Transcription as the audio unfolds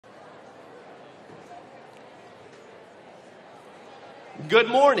Good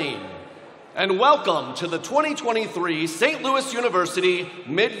morning, and welcome to the 2023 St. Louis University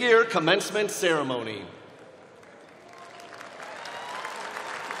Mid-Year Commencement Ceremony.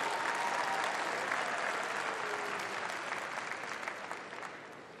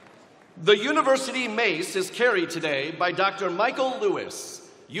 The University Mace is carried today by Dr. Michael Lewis,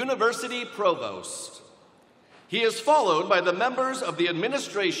 University Provost. He is followed by the members of the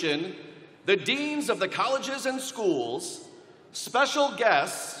administration, the deans of the colleges and schools, special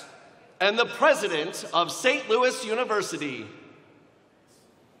guests, and the president of St. Louis University.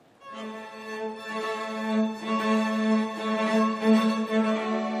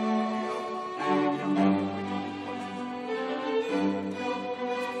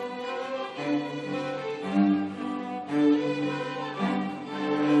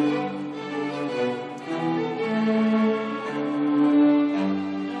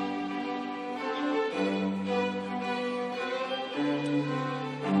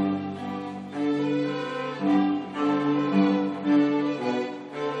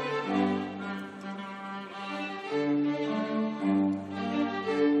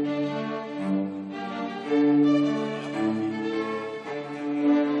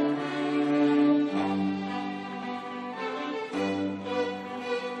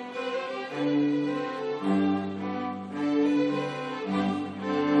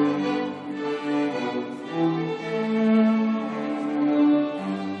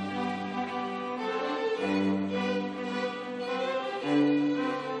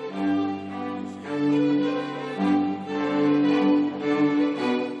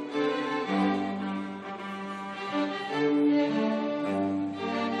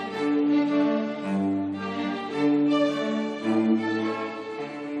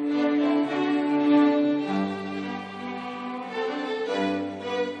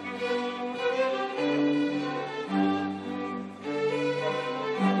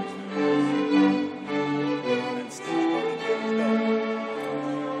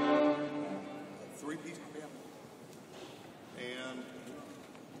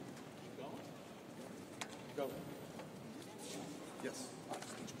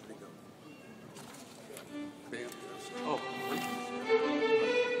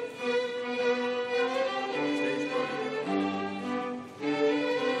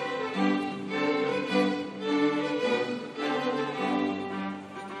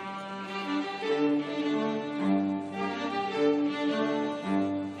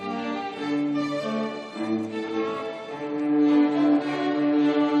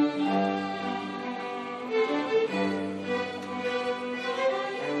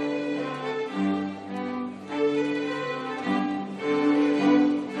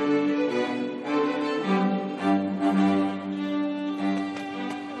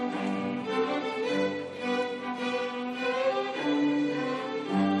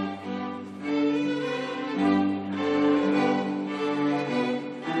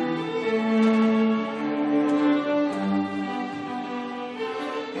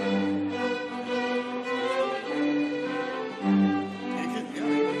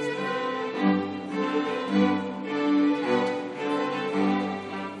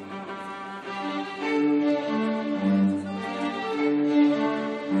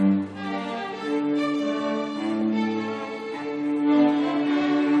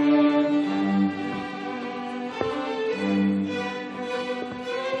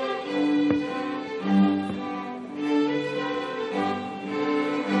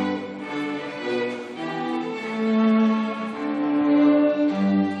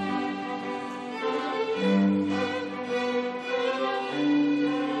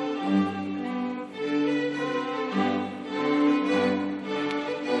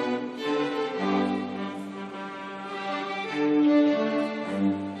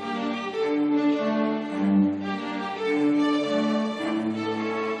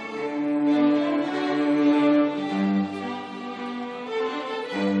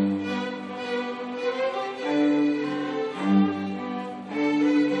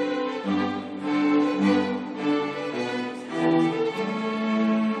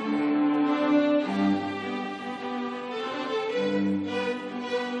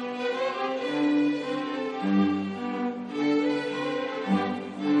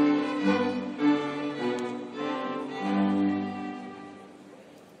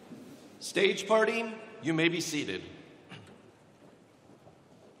 Stage party, you may be seated.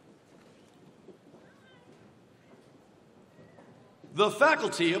 The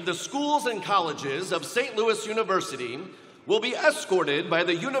faculty of the schools and colleges of St. Louis University will be escorted by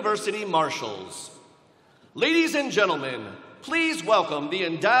the university marshals. Ladies and gentlemen, please welcome the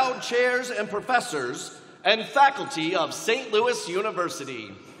endowed chairs and professors and faculty of St. Louis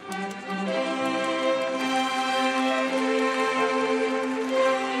University.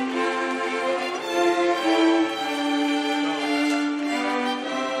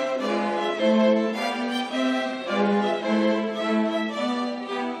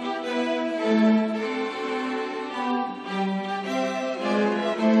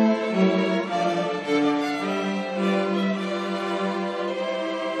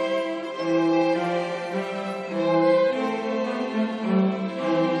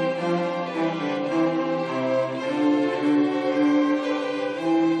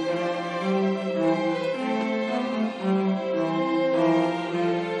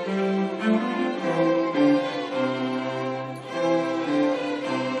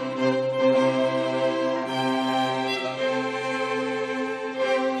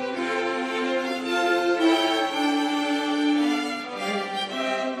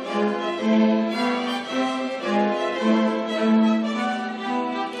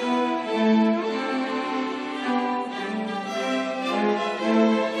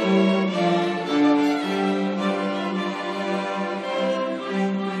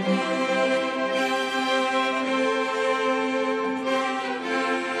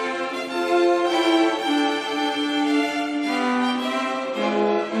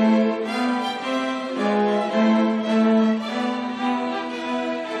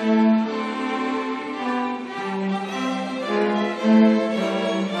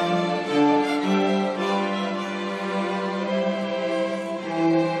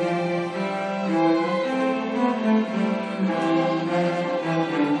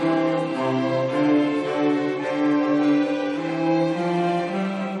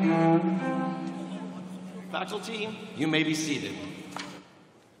 Faculty, you may be seated.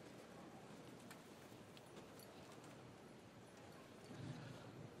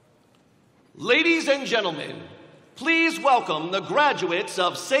 Ladies and gentlemen, please welcome the graduates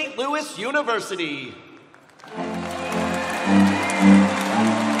of St. Louis University.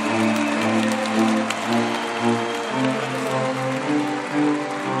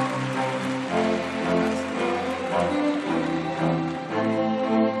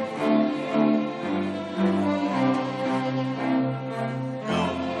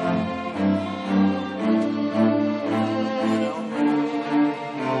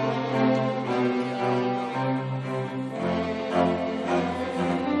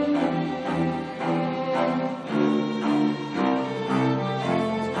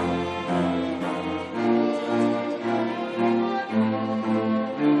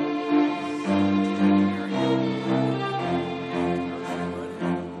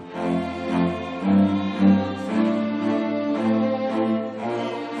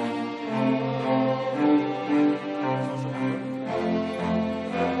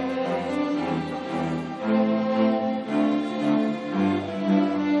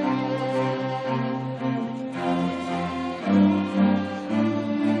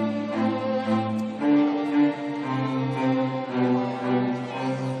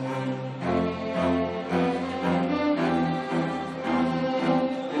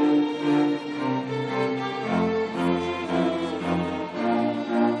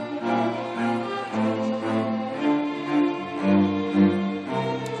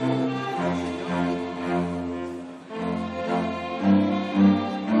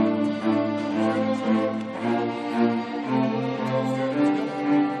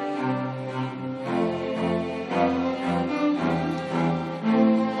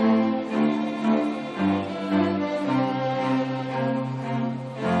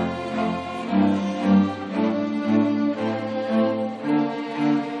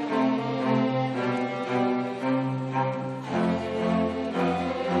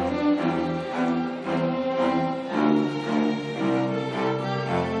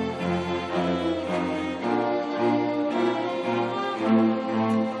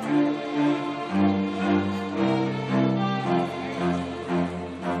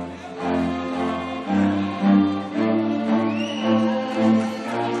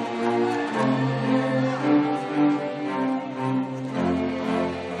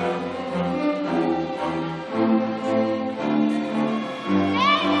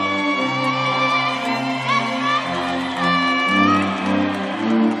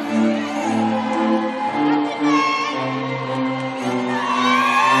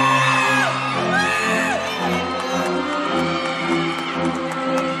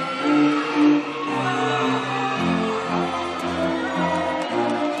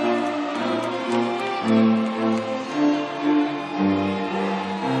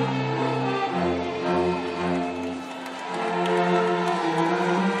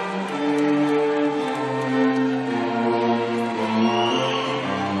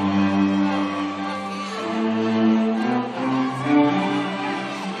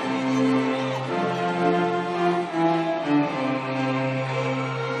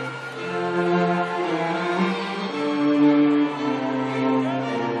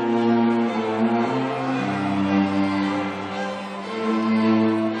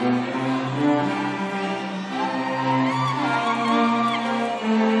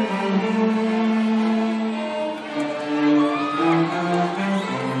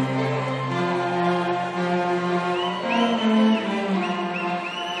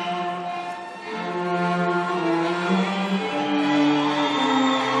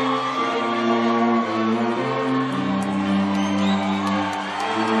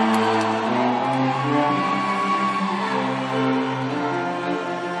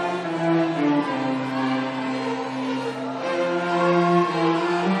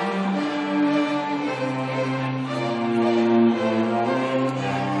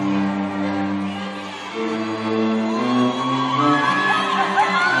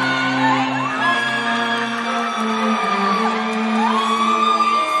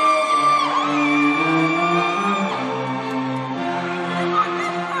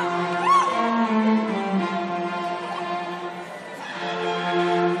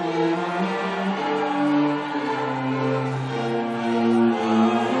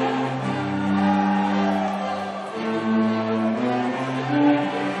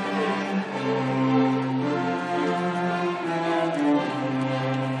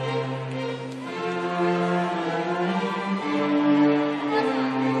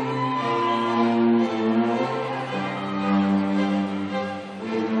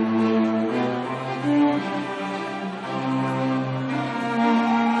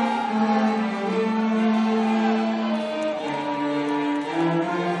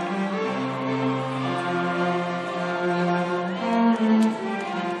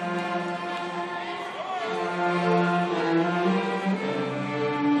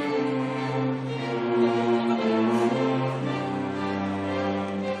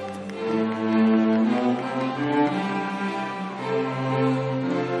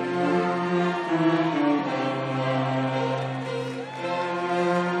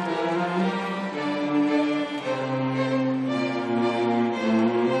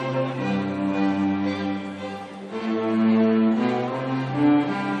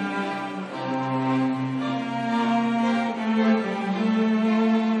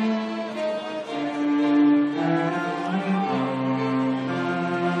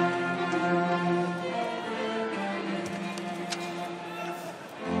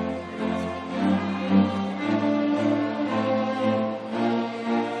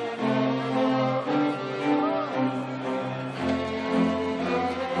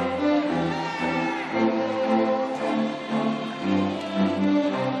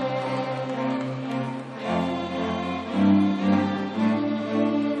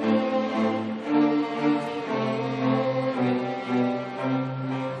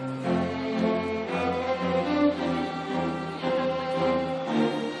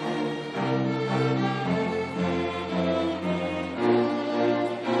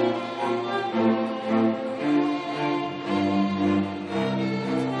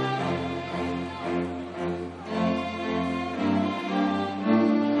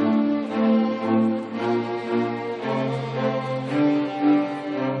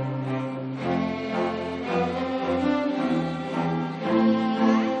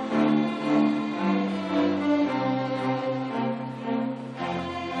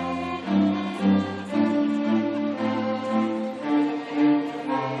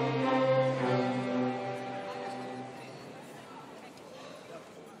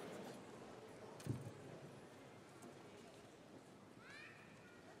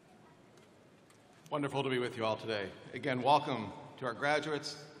 Wonderful to be with you all today. Again, welcome to our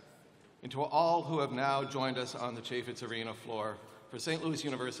graduates and to all who have now joined us on the Chaifetz Arena floor for St. Louis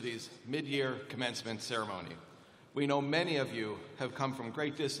University's mid-year commencement ceremony. We know many of you have come from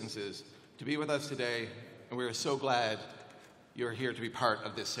great distances to be with us today, and we are so glad you're here to be part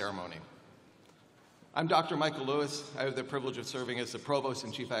of this ceremony. I'm Dr. Michael Lewis. I have the privilege of serving as the Provost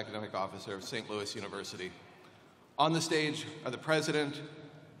and Chief Academic Officer of St. Louis University. On the stage are the President,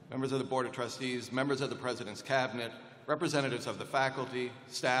 members of the Board of Trustees, members of the President's Cabinet, representatives of the faculty,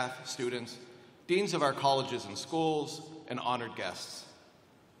 staff, students, deans of our colleges and schools, and honored guests.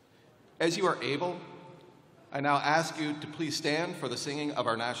 As you are able, I now ask you to please stand for the singing of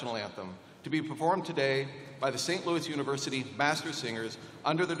our national anthem, to be performed today by the St. Louis University Master Singers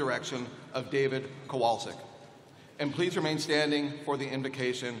under the direction of David Kowalczyk. And please remain standing for the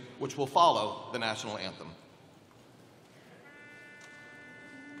invocation, which will follow the national anthem.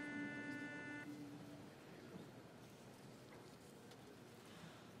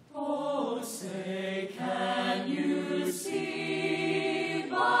 Oh, say, can you see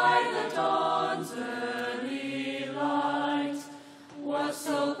by the dawn's early light what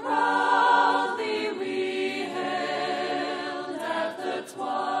so proudly we hailed at the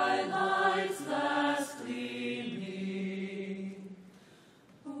twilight's last gleaming,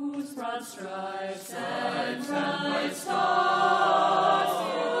 whose broad stripes and bright stars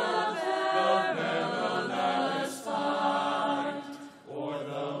the perilous fight o'er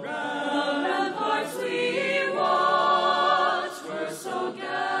the ramparts we watched were so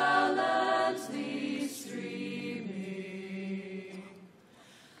gallantly streaming,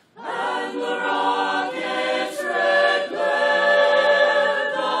 and the rocket's red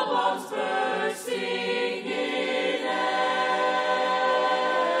glare, the bombs bursting in air,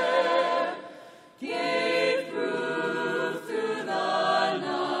 gave proof through the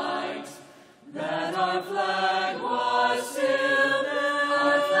night that our flag was still there.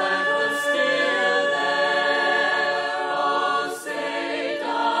 Our flag was still there. Oh, say,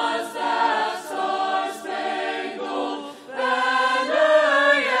 does that star-spangled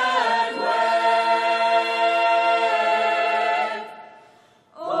banner yet wave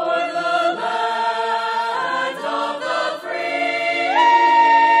o'er the land of the free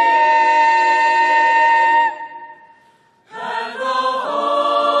and the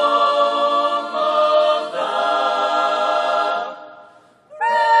home of the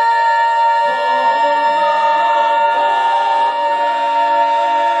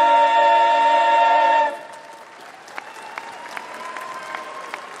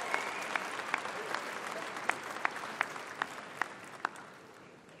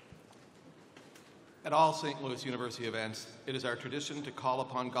At all St. Louis University events, it is our tradition to call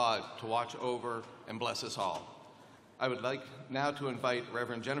upon God to watch over and bless us all. I would like now to invite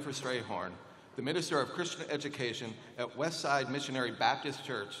Reverend Jennifer Strayhorn, the Minister of Christian Education at Westside Missionary Baptist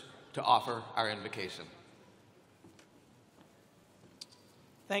Church, to offer our invocation.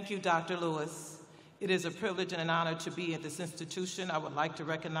 Thank you, Dr. Lewis. It is a privilege and an honor to be at this institution. I would like to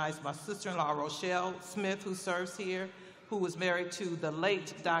recognize my sister-in-law, Rochelle Smith, who serves here, who was married to the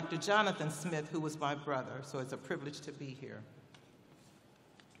late Dr. Jonathan Smith, who was my brother. So it's a privilege to be here.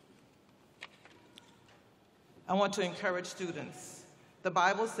 I want to encourage students. The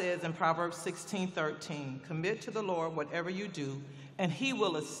Bible says in Proverbs 16:13, commit to the Lord whatever you do, and he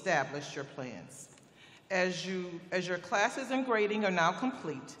will establish your plans. As your classes and grading are now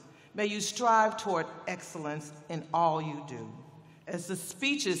complete, may you strive toward excellence in all you do. As the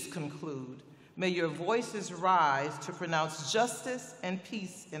speeches conclude, may your voices rise to pronounce justice and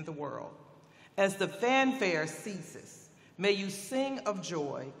peace in the world. As the fanfare ceases, may you sing of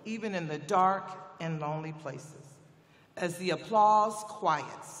joy even in the dark and lonely places. As the applause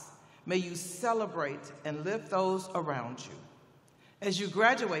quiets, may you celebrate and lift those around you. As you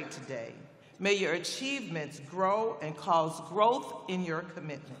graduate today, may your achievements grow and cause growth in your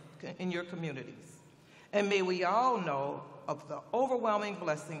communities. And may we all know of the overwhelming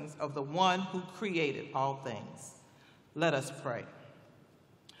blessings of the one who created all things. Let us pray.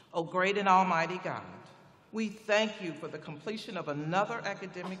 O great and almighty God, we thank you for the completion of another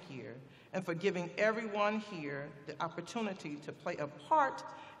academic year and for giving everyone here the opportunity to play a part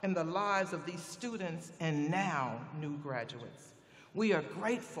in the lives of these students and now new graduates. We are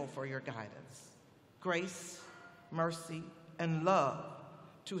grateful for your guidance, grace, mercy, and love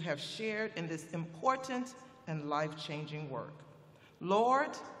to have shared in this important and life-changing work.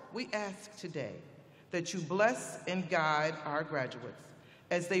 Lord, we ask today that you bless and guide our graduates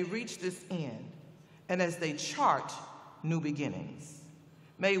as they reach this end and as they chart new beginnings.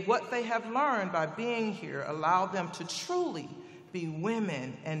 May what they have learned by being here allow them to truly be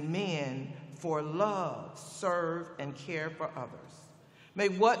women and men for love, serve, and care for others. May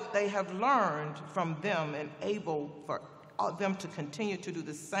what they have learned from them enable for them to continue to do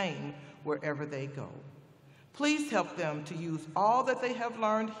the same wherever they go. Please help them to use all that they have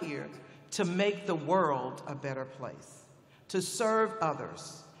learned here to make the world a better place, to serve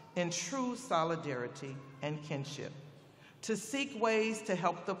others in true solidarity and kinship, to seek ways to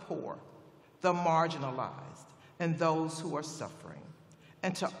help the poor, the marginalized, and those who are suffering,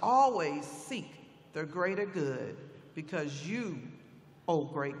 and to always seek the greater good because you, O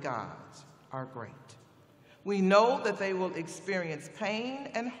great God, are great. We know that they will experience pain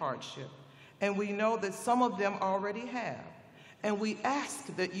and hardship, and we know that some of them already have, and we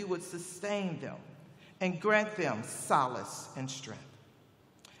ask that you would sustain them and grant them solace and strength.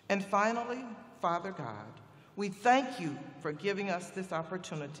 And finally, Father God, we thank you for giving us this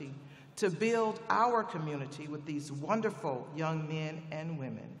opportunity to build our community with these wonderful young men and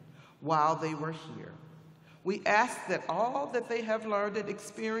women while they were here. We ask that all that they have learned and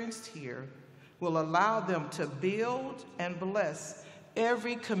experienced here will allow them to build and bless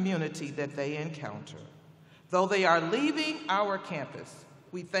every community that they encounter. Though they are leaving our campus,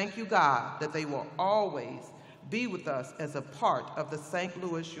 we thank you, God, that they will always be with us as a part of the St.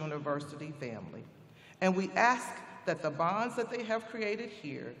 Louis University family. And we ask that the bonds that they have created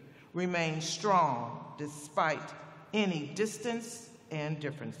here remain strong despite any distance and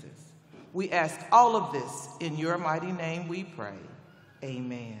differences. We ask all of this in your mighty name we pray.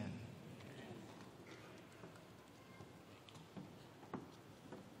 Amen.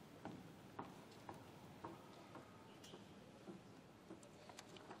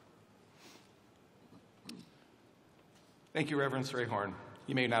 Thank you, Reverend Strayhorn.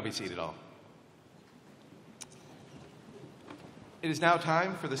 You may now be seated all. It is now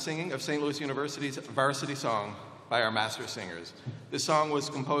time for the singing of St. Louis University's varsity song by our master singers. This song was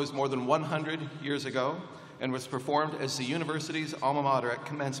composed more than 100 years ago and was performed as the university's alma mater at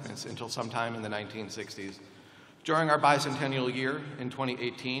commencements until sometime in the 1960s. During our bicentennial year in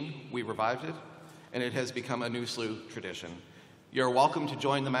 2018, we revived it, and it has become a new SLU tradition. You're welcome to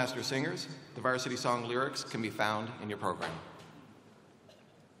join the master singers. The varsity song lyrics can be found in your program.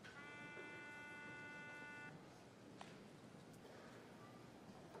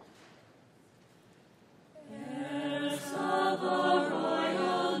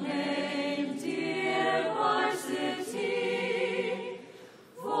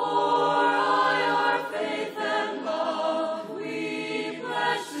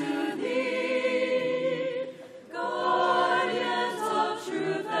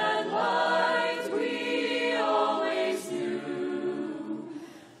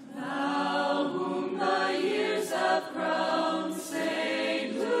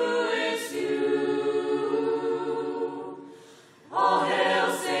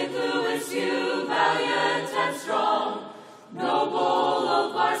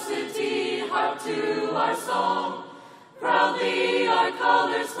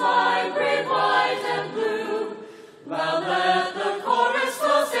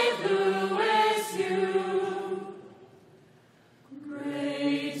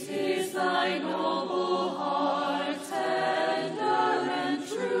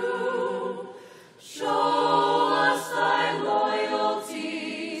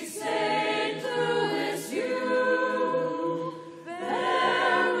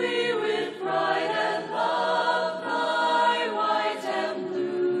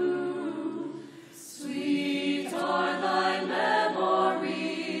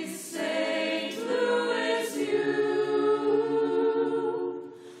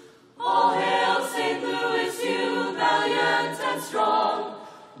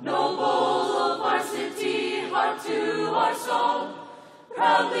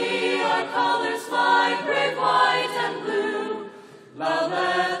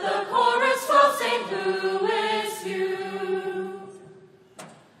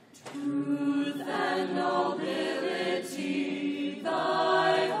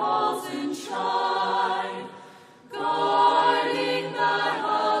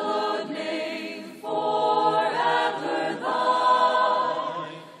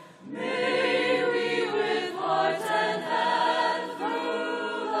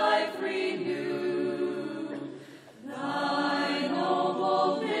 Thy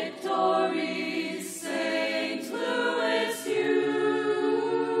noble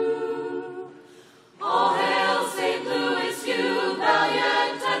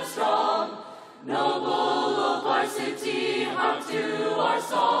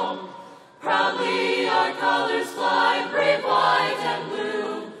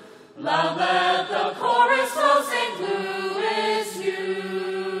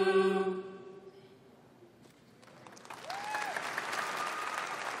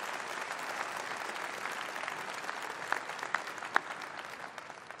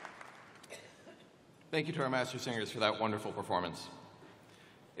Thank you to our master singers for that wonderful performance.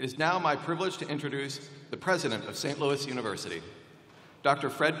 It is now my privilege to introduce the president of St. Louis University. Dr.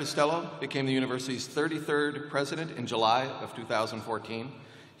 Fred Pistello became the university's 33rd president in July of 2014.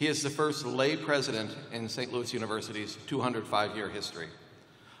 He is the first lay president in St. Louis University's 205-year history.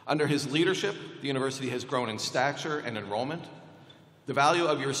 Under his leadership, the university has grown in stature and enrollment. The value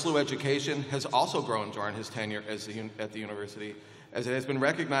of your SLU education has also grown during his tenure at the university, as it has been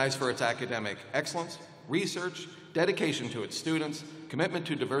recognized for its academic excellence, research, dedication to its students, commitment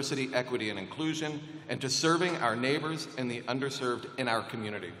to diversity, equity, and inclusion, and to serving our neighbors and the underserved in our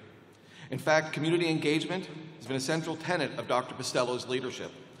community. In fact, community engagement has been a central tenet of Dr. Pistello's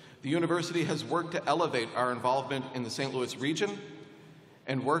leadership. The university has worked to elevate our involvement in the St. Louis region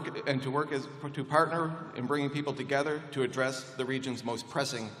and to partner in bringing people together to address the region's most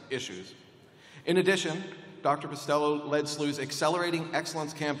pressing issues. In addition, Dr. Pistello led SLU's Accelerating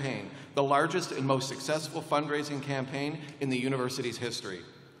Excellence campaign, the largest and most successful fundraising campaign in the university's history.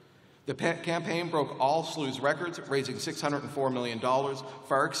 The campaign broke all SLU's records, raising $604 million,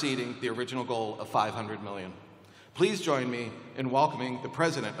 far exceeding the original goal of $500 million. Please join me in welcoming the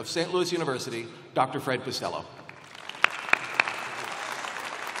president of St. Louis University, Dr. Fred Pistello.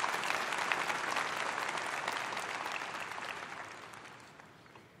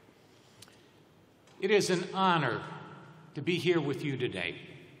 It is an honor to be here with you today.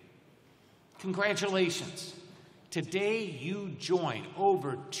 Congratulations. Today you join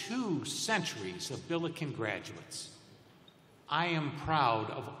over 2 centuries of Billiken graduates. I am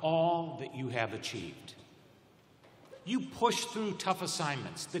proud of all that you have achieved. You pushed through tough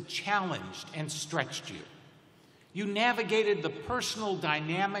assignments that challenged and stretched you. You navigated the personal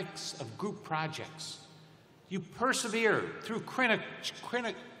dynamics of group projects. You persevered through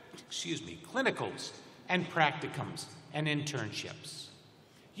clinicals and practicums and internships.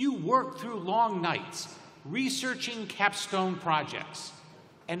 You worked through long nights researching capstone projects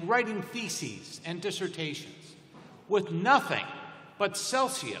and writing theses and dissertations with nothing but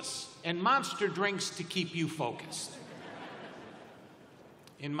Celsius and Monster drinks to keep you focused.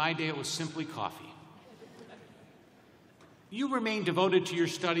 In my day, it was simply coffee. You remain devoted to your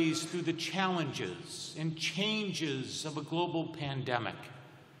studies through the challenges and changes of a global pandemic.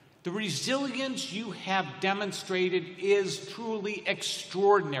 The resilience you have demonstrated is truly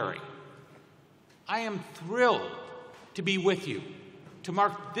extraordinary. I am thrilled to be with you to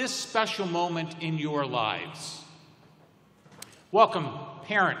mark this special moment in your lives. Welcome,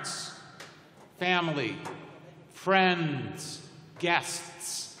 parents, family, friends,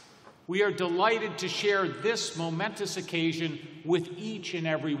 guests. We are delighted to share this momentous occasion with each and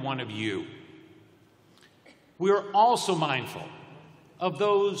every one of you. We are also mindful of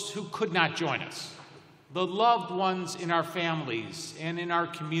those who could not join us, the loved ones in our families and in our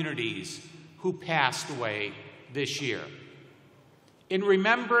communities who passed away this year. In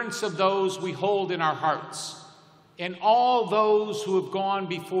remembrance of those we hold in our hearts and all those who have gone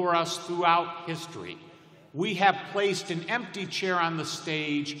before us throughout history, we have placed an empty chair on the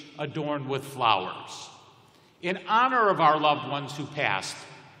stage adorned with flowers. In honor of our loved ones who passed,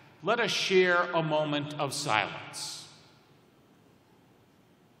 let us share a moment of silence.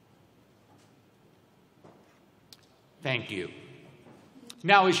 Thank you.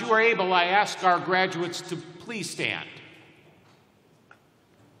 Now, as you are able, I ask our graduates to please stand.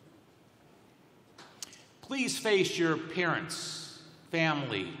 Please face your parents,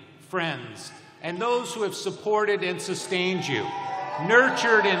 family, friends, and those who have supported and sustained you,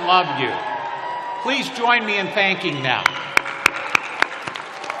 nurtured and loved you. Please join me in thanking them.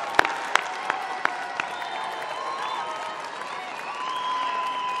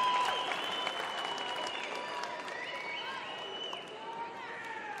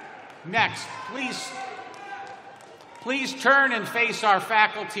 Next, please turn and face our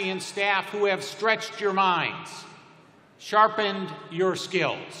faculty and staff who have stretched your minds, sharpened your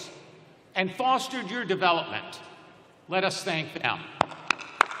skills, and fostered your development. Let us thank them.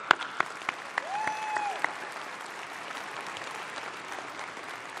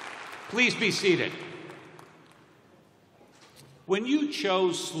 Please be seated. When you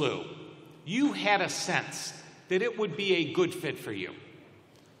chose SLU, you had a sense that it would be a good fit for you.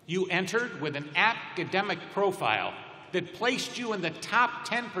 You entered with an academic profile that placed you in the top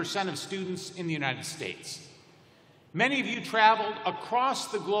 10% of students in the United States. Many of you traveled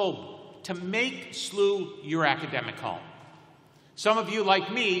across the globe to make SLU your academic home. Some of you, like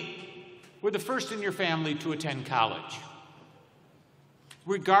me, were the first in your family to attend college.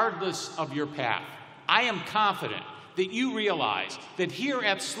 Regardless of your path, I am confident that you realize that here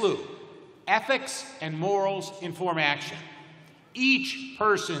at SLU, ethics and morals inform action. Each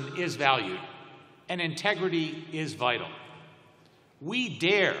person is valued, and integrity is vital. We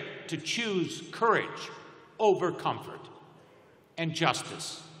dare to choose courage over comfort and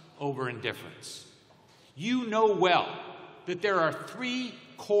justice over indifference. You know well that there are three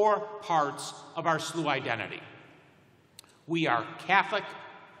core parts of our SLU identity. We are Catholic,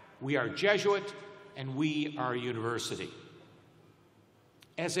 we are Jesuit, and we are a university.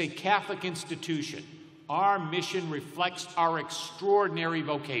 As a Catholic institution, our mission reflects our extraordinary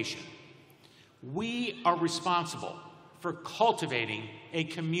vocation. We are responsible for cultivating a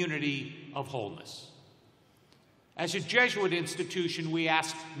community of wholeness. As a Jesuit institution, we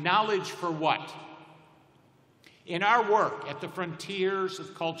ask knowledge for what? In our work at the frontiers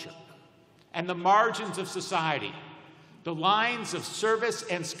of culture and the margins of society, the lines of service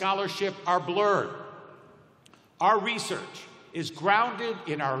and scholarship are blurred. Our research is grounded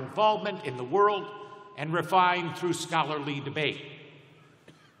in our involvement in the world and refined through scholarly debate.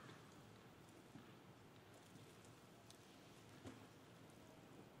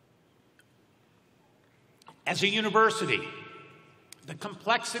 As a university, the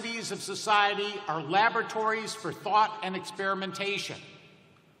complexities of society are laboratories for thought and experimentation.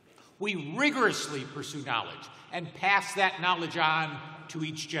 We rigorously pursue knowledge and pass that knowledge on to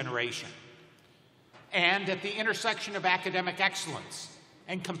each generation. And at the intersection of academic excellence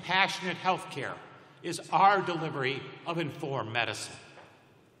and compassionate healthcare is our delivery of informed medicine.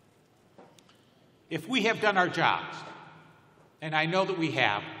 If we have done our jobs, and I know that we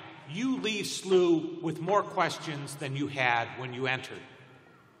have, you leave SLU with more questions than you had when you entered.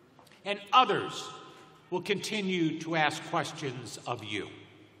 And others will continue to ask questions of you.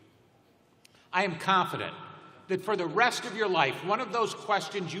 I am confident that for the rest of your life, one of those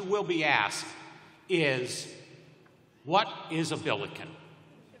questions you will be asked is, what is a Billiken?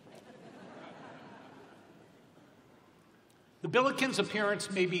 The Billiken's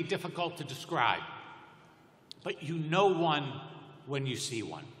appearance may be difficult to describe, but you know one when you see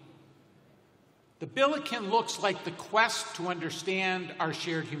one. The Billiken looks like the quest to understand our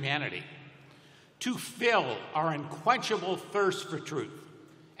shared humanity, to fill our unquenchable thirst for truth,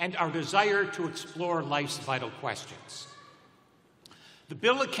 and our desire to explore life's vital questions. The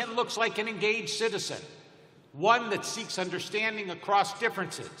Billiken looks like an engaged citizen, one that seeks understanding across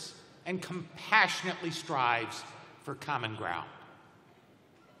differences and compassionately strives for common ground.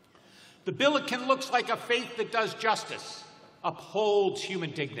 The Billiken looks like a faith that does justice, upholds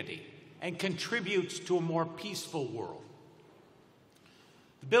human dignity, and contributes to a more peaceful world.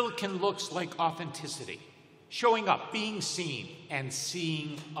 The Billiken looks like authenticity, showing up, being seen, and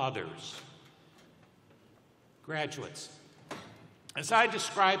seeing others. Graduates, as I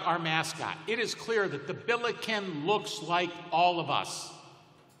describe our mascot, it is clear that the Billiken looks like all of us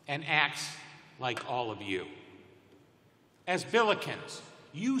and acts like all of you. As Billikens,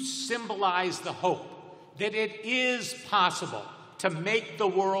 you symbolize the hope that it is possible to make the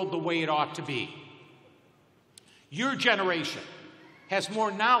world the way it ought to be. Your generation has more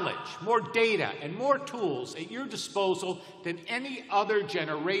knowledge, more data, and more tools at your disposal than any other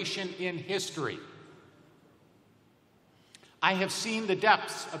generation in history. I have seen the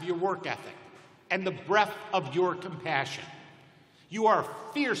depths of your work ethic and the breadth of your compassion. You are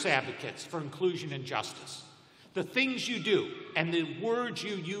fierce advocates for inclusion and justice. The things you do and the words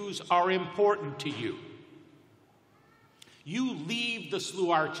you use are important to you. You leave the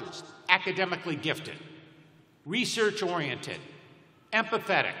SLU arches academically gifted, research-oriented,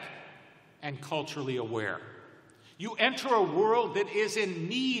 empathetic, and culturally aware. You enter a world that is in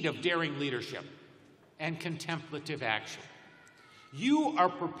need of daring leadership and contemplative action. You are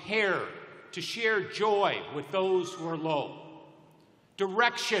prepared to share joy with those who are low,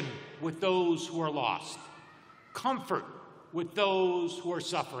 direction with those who are lost, comfort with those who are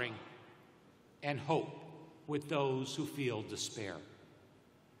suffering, and hope with those who feel despair.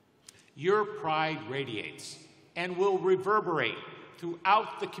 Your pride radiates and will reverberate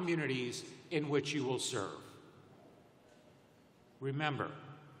throughout the communities in which you will serve. Remember,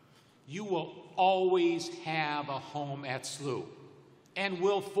 you will always have a home at SLU and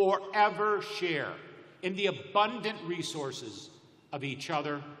will forever share in the abundant resources of each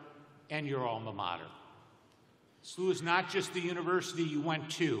other and your alma mater. SLU is not just the university you went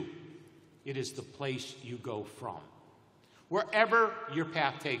to, it is the place you go from. Wherever your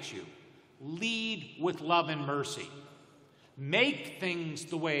path takes you, lead with love and mercy. Make things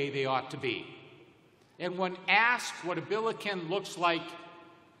the way they ought to be. And when asked what a Billiken looks like,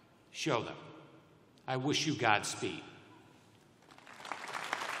 show them. I wish you Godspeed.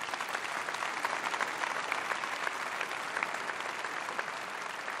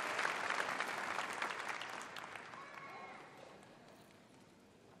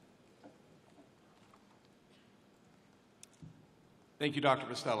 Thank you, Dr.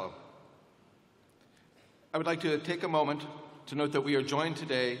 Costello. I would like to take a moment to note that we are joined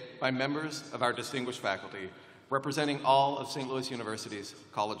today by members of our distinguished faculty, representing all of St. Louis University's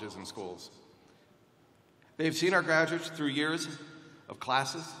colleges and schools. They have seen our graduates through years of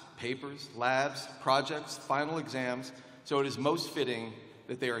classes, papers, labs, projects, final exams, so it is most fitting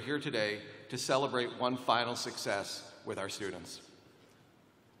that they are here today to celebrate one final success with our students.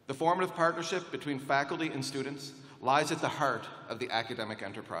 The formative partnership between faculty and students lies at the heart of the academic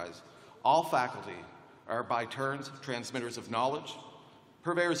enterprise. All faculty are by turns transmitters of knowledge,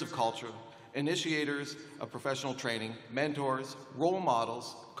 purveyors of culture, initiators of professional training, mentors, role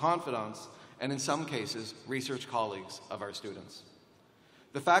models, confidants, and in some cases, research colleagues of our students.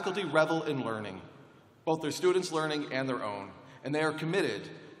 The faculty revel in learning, both their students' learning and their own, and they are committed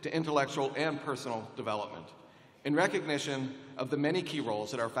to intellectual and personal development. In recognition of the many key roles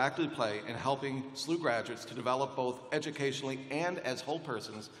that our faculty play in helping SLU graduates to develop both educationally and as whole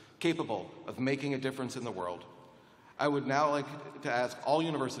persons capable of making a difference in the world, I would now like to ask all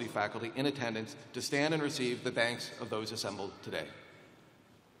university faculty in attendance to stand and receive the thanks of those assembled today.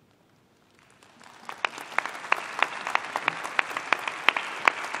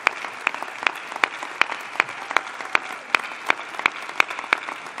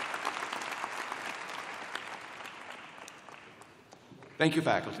 Thank you,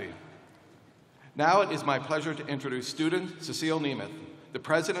 faculty. Now it is my pleasure to introduce student Cecile Nemeth, the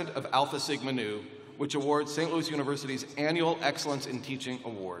president of Alpha Sigma Nu, which awards St. Louis University's annual Excellence in Teaching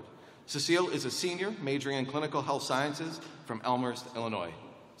Award. Cecile is a senior majoring in clinical health sciences from Elmhurst, Illinois.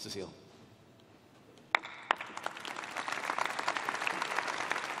 Cecile.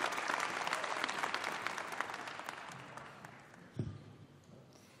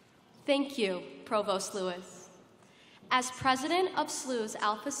 Thank you, Provost Lewis. As president of SLU's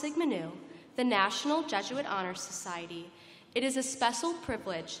Alpha Sigma Nu, the National Jesuit Honor Society, it is a special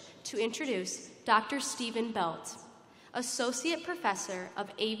privilege to introduce Dr. Stephen Belt, Associate Professor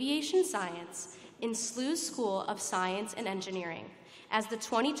of Aviation Science in SLU's School of Science and Engineering, as the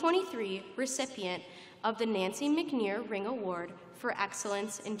 2023 recipient of the Nancy McNear Ring Award for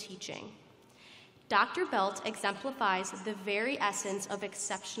Excellence in Teaching. Dr. Belt exemplifies the very essence of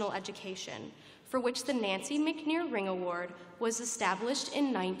exceptional education, for which the Nancy McNear Ring Award was established in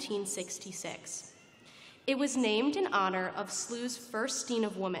 1966. It was named in honor of SLU's first Dean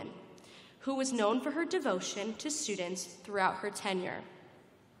of Women, who was known for her devotion to students throughout her tenure.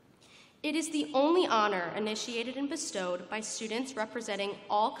 It is the only honor initiated and bestowed by students representing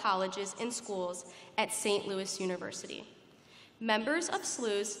all colleges and schools at St. Louis University. Members of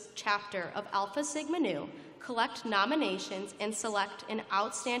SLU's chapter of Alpha Sigma Nu collect nominations and select an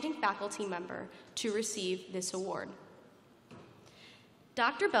outstanding faculty member to receive this award.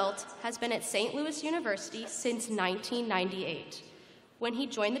 Dr. Belt has been at St. Louis University since 1998, when he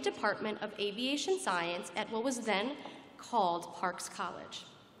joined the Department of Aviation Science at what was then called Parks College.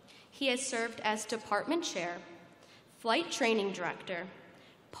 He has served as Department Chair, Flight Training Director,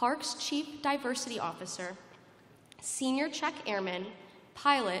 Parks Chief Diversity Officer, Senior Check Airman,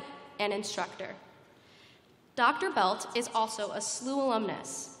 Pilot, and Instructor. Dr. Belt is also a SLU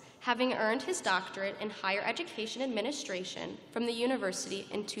alumnus, having earned his doctorate in higher education administration from the university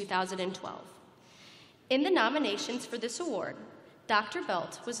in 2012. In the nominations for this award, Dr.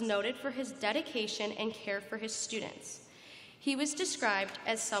 Belt was noted for his dedication and care for his students. He was described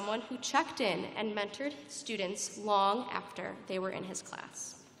as someone who checked in and mentored students long after they were in his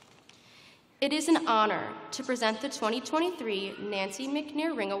class. It is an honor to present the 2023 Nancy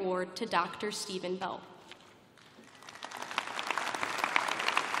McNear Ring Award to Dr. Stephen Belt.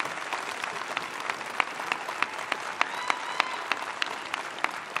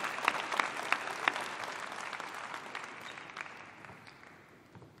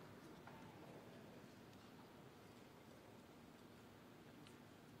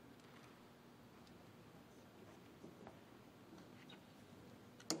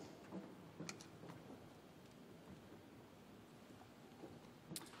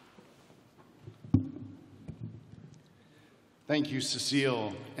 Thank you,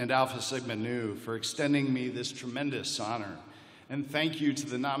 Cecile and Alpha Sigma Nu, for extending me this tremendous honor. And thank you to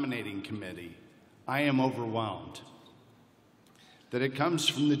the nominating committee. I am overwhelmed. That it comes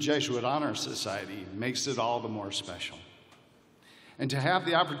from the Jesuit Honor Society makes it all the more special. And to have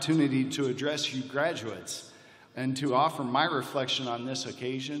the opportunity to address you graduates and to offer my reflection on this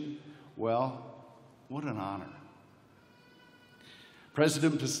occasion, well, what an honor.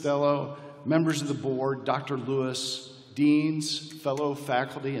 President Costello, members of the board, Dr. Lewis, deans, fellow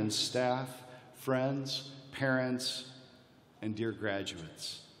faculty and staff, friends, parents, and dear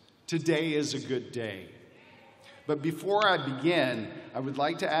graduates. Today is a good day. But before I begin, I would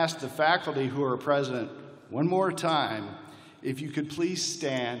like to ask the faculty who are present one more time if you could please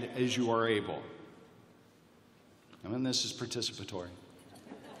stand as you are able. And this is participatory.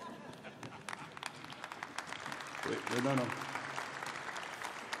 Wait, no.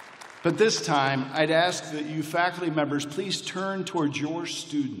 But this time, I'd ask that you faculty members please turn towards your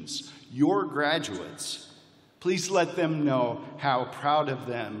students, your graduates. Please let them know how proud of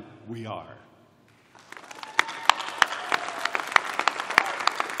them we are.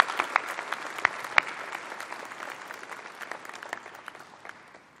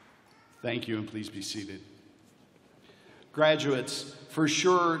 Thank you, and please be seated. Graduates, for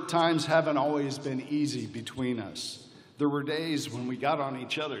sure, times haven't always been easy between us. There were days when we got on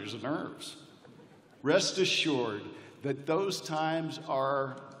each other's nerves. Rest assured that those times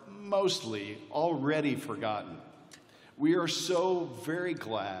are mostly already forgotten. We are so very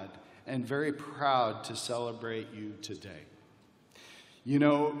glad and very proud to celebrate you today. You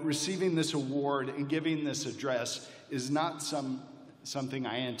know, receiving this award and giving this address is not something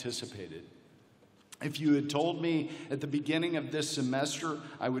I anticipated. If you had told me at the beginning of this semester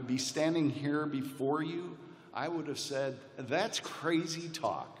I would be standing here before you, I would have said, that's crazy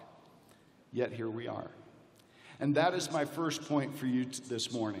talk. Yet here we are. And that is my first point for you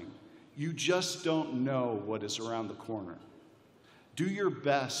this morning. You just don't know what is around the corner. Do your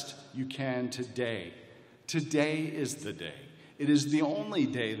best you can today. Today is the day. It is the only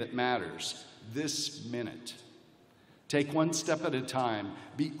day that matters, this minute. Take one step at a time.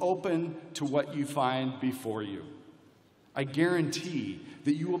 Be open to what you find before you. I guarantee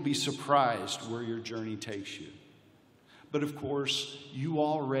that you will be surprised where your journey takes you. But of course, you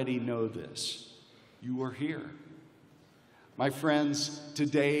already know this. You are here. My friends,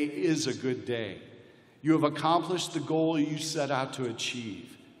 today is a good day. You have accomplished the goal you set out to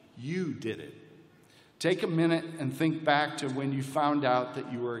achieve. You did it. Take a minute and think back to when you found out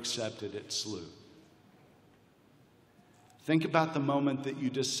that you were accepted at SLU. Think about the moment that you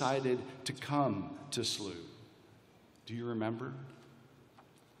decided to come to SLU. Do you remember?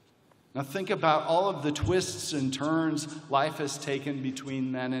 Now think about all of the twists and turns life has taken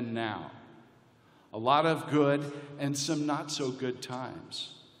between then and now. A lot of good and some not so good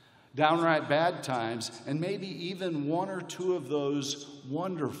times. Downright bad times, and maybe even one or two of those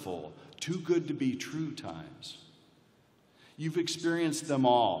wonderful, too good to be true times. You've experienced them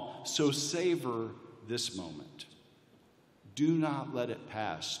all, so savor this moment. Do not let it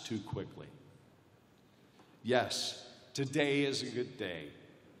pass too quickly. Yes, today is a good day.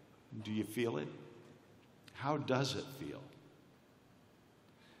 Do you feel it? How does it feel?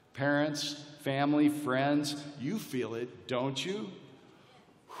 Parents, family, friends, you feel it, don't you?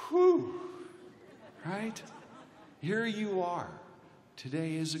 Whew, right? Here you are.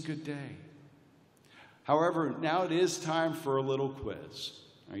 Today is a good day. However, now it is time for a little quiz.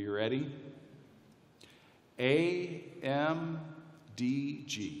 Are you ready? AMDG.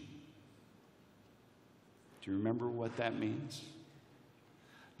 Do you remember what that means?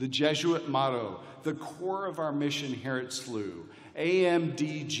 The Jesuit motto, the core of our mission here at SLU,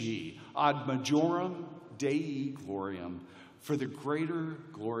 AMDG, ad majorem Dei gloriam, for the greater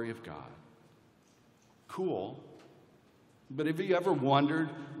glory of God. Cool. But have you ever wondered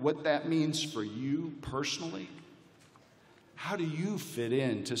what that means for you personally? How do you fit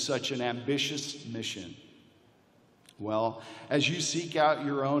into such an ambitious mission? Well, as you seek out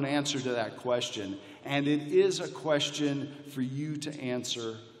your own answer to that question, and it is a question for you to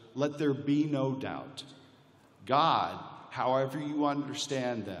answer, let there be no doubt. God, however you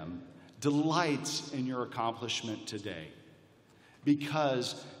understand them, delights in your accomplishment today,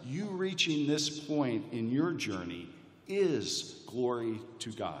 because you reaching this point in your journey is glory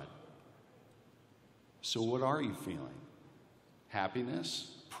to God. So what are you feeling?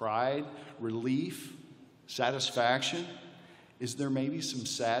 Happiness, pride, relief, satisfaction? Is there maybe some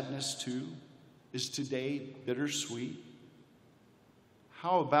sadness too? Is today bittersweet?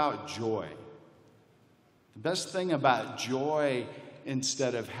 How about joy? The best thing about joy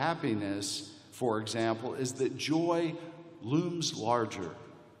instead of happiness, for example, is that joy looms larger.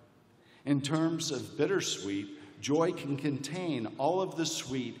 In terms of bittersweet, joy can contain all of the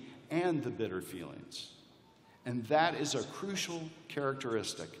sweet and the bitter feelings. And that is a crucial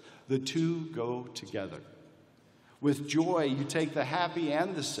characteristic. The two go together. With joy, you take the happy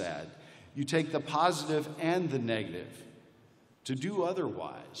and the sad. You take the positive and the negative. To do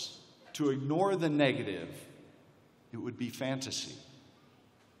otherwise, to ignore the negative, it would be fantasy.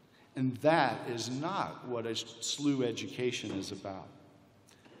 And that is not what a SLU education is about.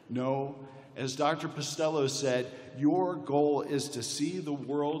 No, as Dr. Postello said, your goal is to see the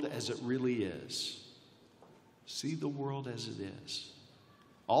world as it really is. See the world as it is.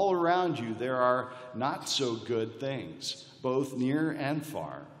 All around you, there are not so good things, both near and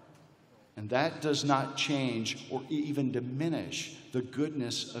far. And that does not change or even diminish the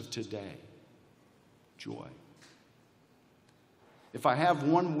goodness of today. Joy. If I have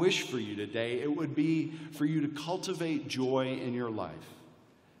one wish for you today, it would be for you to cultivate joy in your life.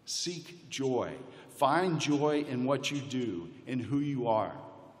 Seek joy. Find joy in what you do, in who you are.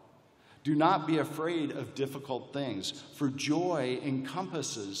 Do not be afraid of difficult things, for joy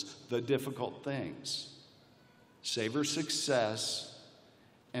encompasses the difficult things. Savor success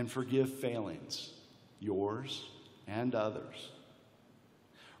and forgive failings, yours and others.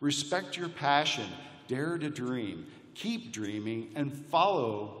 Respect your passion, dare to dream, keep dreaming, and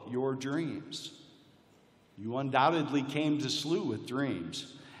follow your dreams. You undoubtedly came to SLU with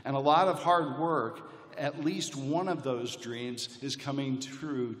dreams, and a lot of hard work. At least one of those dreams is coming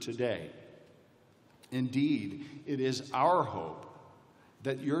true today. Indeed, it is our hope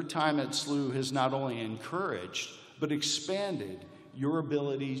that your time at SLU has not only encouraged, but expanded your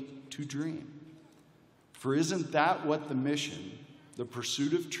ability to dream. For isn't that what the mission, the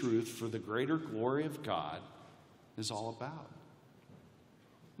pursuit of truth for the greater glory of God, is all about?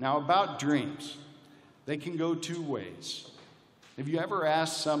 Now, about dreams, they can go two ways. Have you ever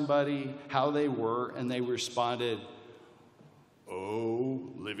asked somebody how they were and they responded, "Oh,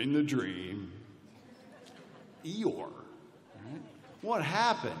 living the dream." Eeyore. Right? What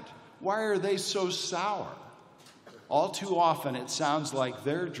happened? Why are they so sour? All too often it sounds like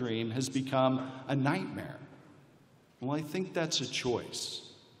their dream has become a nightmare. Well, I think that's a choice.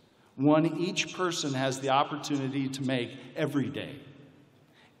 One each person has the opportunity to make every day.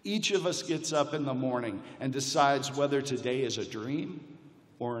 Each of us gets up in the morning and decides whether today is a dream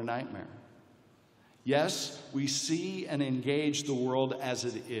or a nightmare. Yes, we see and engage the world as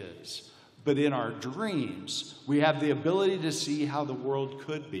it is, but in our dreams, we have the ability to see how the world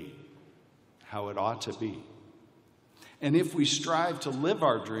could be, how it ought to be. And if we strive to live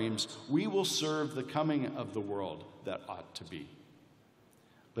our dreams, we will serve the coming of the world that ought to be.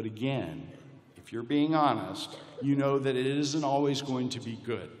 But again, if you're being honest, you know that it isn't always going to be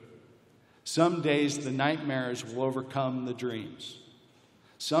good. Some days the nightmares will overcome the dreams.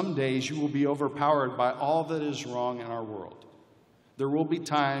 Some days you will be overpowered by all that is wrong in our world. There will be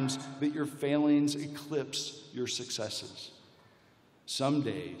times that your failings eclipse your successes. Some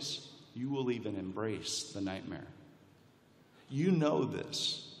days you will even embrace the nightmare. You know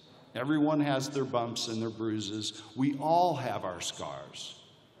this. Everyone has their bumps and their bruises. We all have our scars.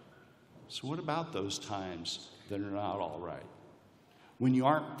 So what about those times that are not all right? When you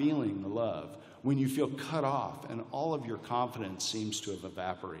aren't feeling the love, when you feel cut off and all of your confidence seems to have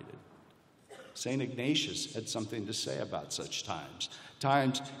evaporated. St. Ignatius had something to say about such times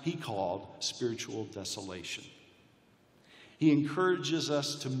he called spiritual desolation. He encourages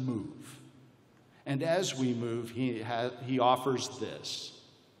us to move. And as we move, he offers this: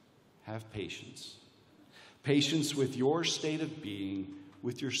 have patience. Patience with your state of being,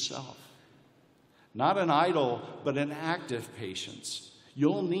 with yourself. Not an idle, but an active patience.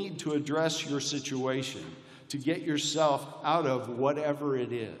 You'll need to address your situation to get yourself out of whatever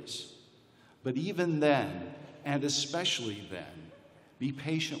it is. But even then, and especially then, be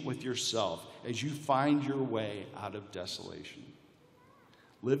patient with yourself as you find your way out of desolation.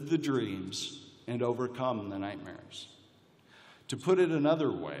 Live the dreams and overcome the nightmares. To put it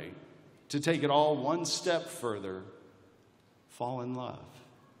another way, to take it all one step further, fall in love.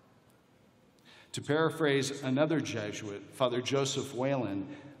 To paraphrase another Jesuit, Father Joseph Whalen,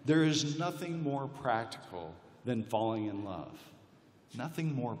 there is nothing more practical than falling in love.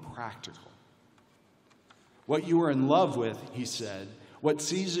 Nothing more practical. What you are in love with, he said, what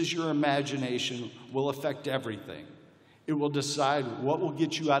seizes your imagination will affect everything. It will decide what will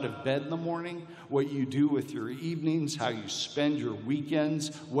get you out of bed in the morning, what you do with your evenings, how you spend your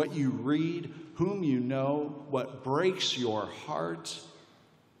weekends, what you read, whom you know, what breaks your heart,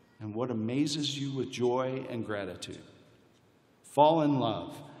 and what amazes you with joy and gratitude. Fall in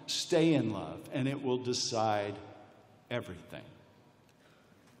love, stay in love, and it will decide everything.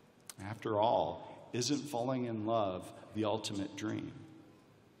 After all, isn't falling in love the ultimate dream?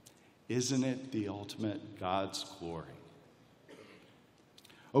 Isn't it the ultimate God's glory?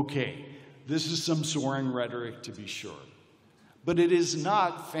 Okay, this is some soaring rhetoric to be sure, but it is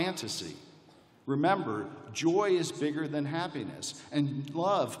not fantasy. Remember, joy is bigger than happiness, and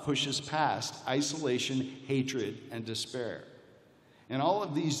love pushes past isolation, hatred, and despair. And all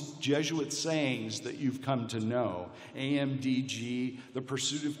of these Jesuit sayings that you've come to know, AMDG, the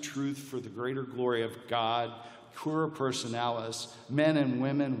pursuit of truth for the greater glory of God, cura personalis, men and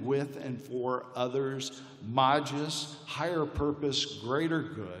women with and for others, magis, higher purpose, greater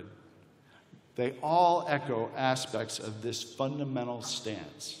good, they all echo aspects of this fundamental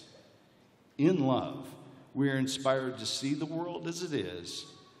stance. In love, we are inspired to see the world as it is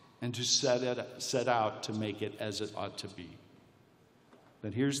and to set out to make it as it ought to be.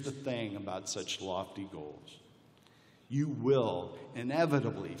 But here's the thing about such lofty goals. You will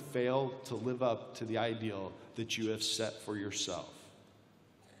inevitably fail to live up to the ideal that you have set for yourself.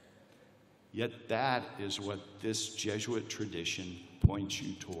 Yet that is what this Jesuit tradition points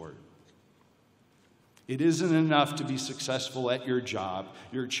you toward. It isn't enough to be successful at your job,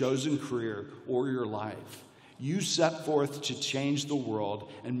 your chosen career, or your life. You set forth to change the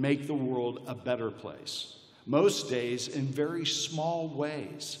world and make the world a better place. Most days in very small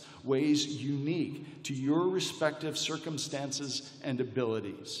ways, ways unique to your respective circumstances and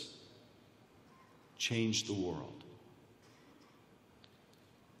abilities. Change the world.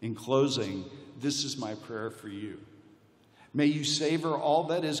 In closing, this is my prayer for you. May you savor all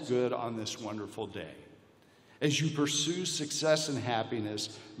that is good on this wonderful day. As you pursue success and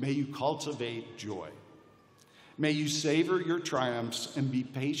happiness, may you cultivate joy. May you savor your triumphs and be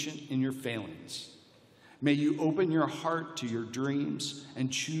patient in your failings. May you open your heart to your dreams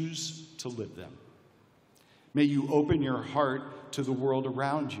and choose to live them. May you open your heart to the world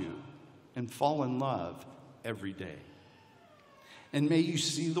around you and fall in love every day. And may you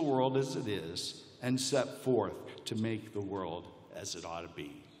see the world as it is and set forth to make the world as it ought to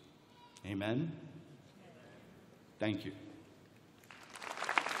be. Amen? Thank you.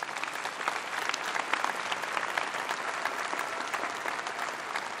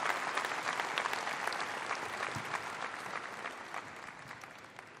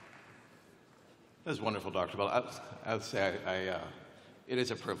 That was wonderful, Dr. Bell. I would say it is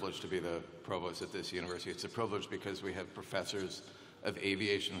a privilege to be the provost at this university. It's a privilege because we have professors of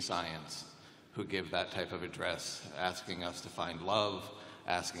aviation science who give that type of address, asking us to find love,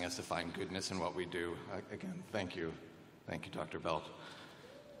 asking us to find goodness in what we do. Again, thank you. Thank you, Dr. Belt.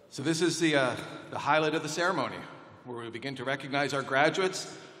 So this is the highlight of the ceremony, where we begin to recognize our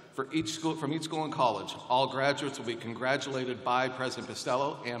graduates from each school and college. All graduates will be congratulated by President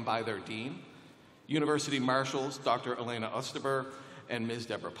Costello and by their dean. University marshals, Dr. Elena Osterberg and Ms.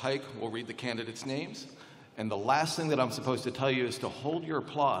 Deborah Pike, will read the candidates' names. And the last thing that I'm supposed to tell you is to hold your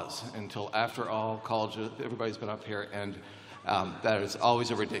applause until after all colleges, everybody's been up here, and that is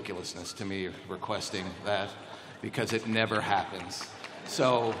always a ridiculousness to me, requesting that, because it never happens.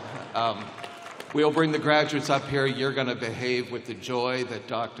 So we'll bring the graduates up here. You're going to behave with the joy that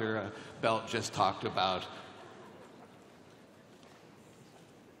Dr. Belt just talked about.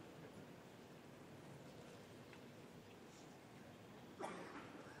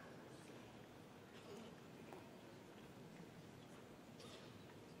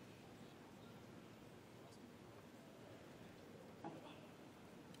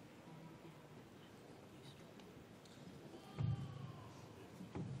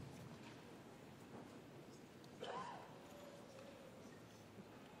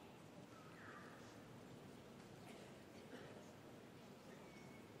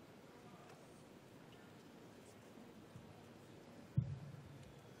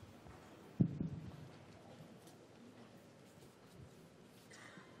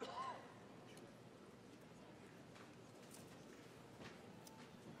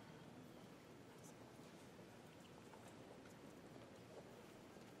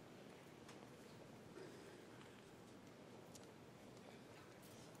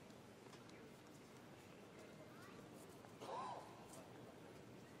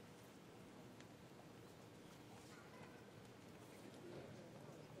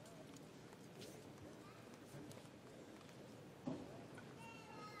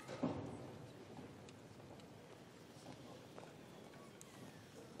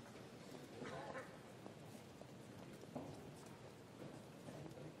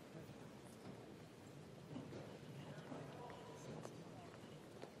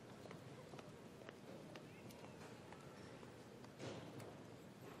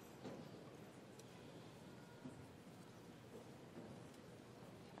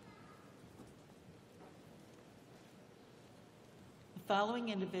 The following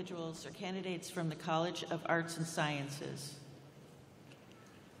individuals are candidates from the College of Arts and Sciences.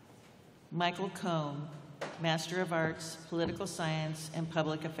 Michael Cohn, Master of Arts, Political Science and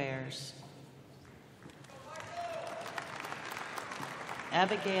Public Affairs.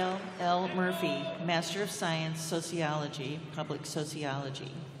 Abigail L. Murphy, Master of Science, Sociology, Public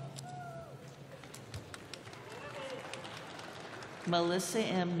Sociology. Melissa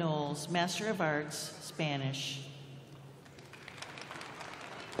M. Knowles, Master of Arts, Spanish.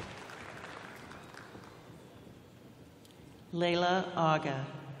 Layla Aga,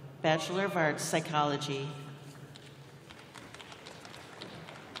 Bachelor of Arts, Psychology.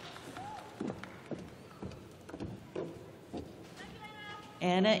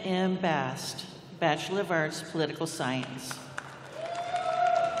 Anna M. Bast, Bachelor of Arts, Political Science.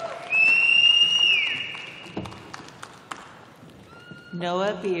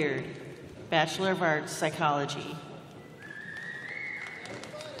 Noah Beard, Bachelor of Arts, Psychology.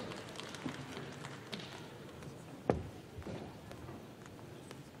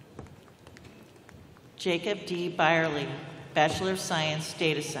 Jacob D. Byerly, Bachelor of Science,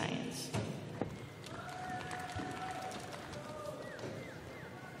 Data Science.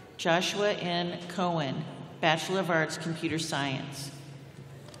 Joshua N. Cohen, Bachelor of Arts, Computer Science.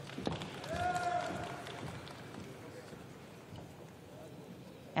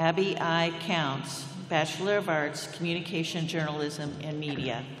 Abby I. Counts, Bachelor of Arts, Communication, Journalism, and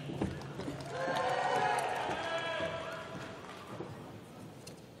Media.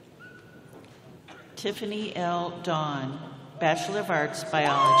 Tiffany L. Dawn, Bachelor of Arts,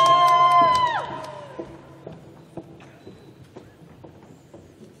 Biology.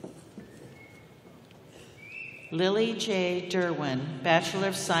 Lily J. Derwin, Bachelor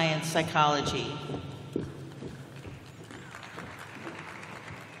of Science, Psychology.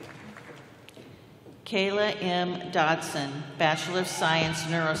 Kayla M. Dodson, Bachelor of Science,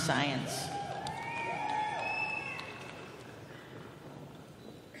 Neuroscience.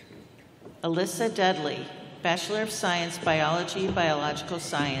 Alyssa Dudley, Bachelor of Science, Biology, Biological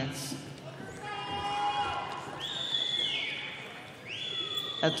Science.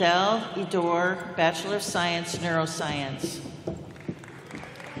 Adele Idor, Bachelor of Science, Neuroscience.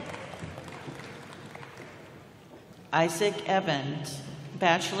 Isaac Evans,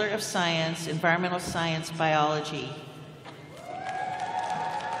 Bachelor of Science, Environmental Science, Biology.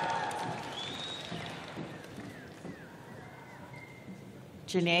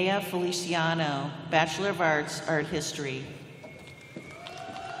 Janaea Feliciano, Bachelor of Arts, Art History.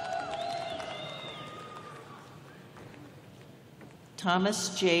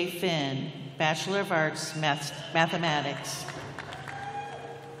 Thomas J. Finn, Bachelor of Arts, Mathematics.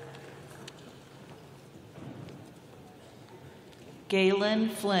 Galen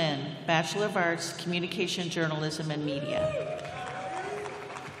Flynn, Bachelor of Arts, Communication, Journalism, and Media.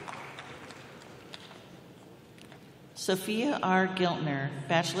 Sophia R. Giltner,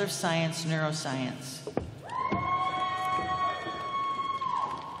 Bachelor of Science, Neuroscience.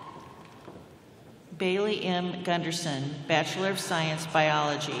 Bailey M. Gunderson, Bachelor of Science,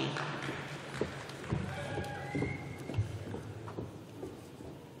 Biology.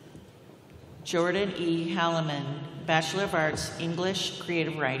 Jordan E. Halliman, Bachelor of Arts, English,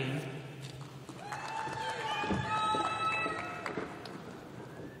 Creative Writing.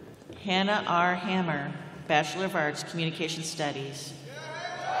 Hannah R. Hammer, Bachelor of Arts, Communication Studies.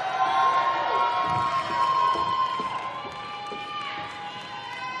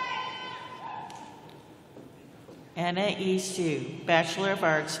 Anna E. Sue, Bachelor of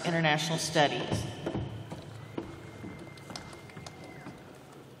Arts, International Studies.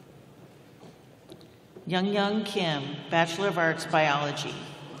 Young Kim, Bachelor of Arts, Biology.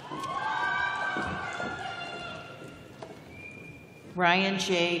 Ryan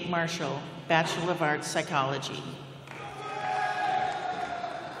J. Marshall, Bachelor of Arts, Psychology.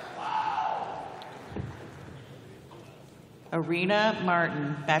 Arena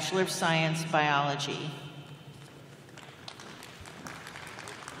Martin, Bachelor of Science, Biology.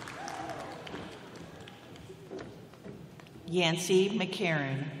 Yancey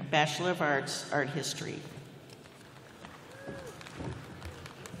McCarran, Bachelor of Arts, Art History.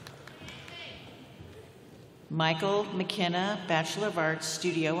 Michael McKenna, Bachelor of Arts,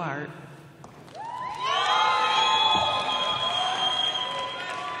 Studio Art.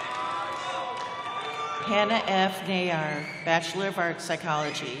 Hannah F. Nayar, Bachelor of Arts,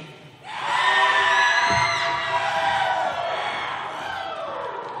 Psychology.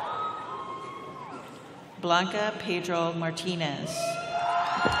 Blanca Pedro Martinez,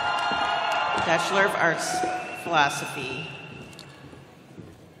 Bachelor of Arts, Philosophy.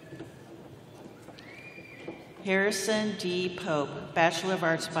 Harrison D. Pope, Bachelor of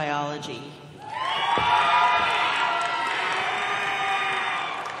Arts, Biology.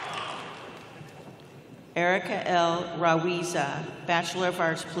 Erica L. Rawiza, Bachelor of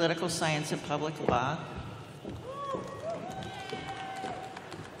Arts, Political Science and Public Law.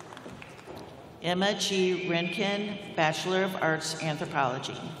 Emma G. Renkin, Bachelor of Arts,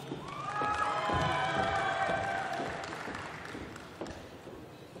 Anthropology.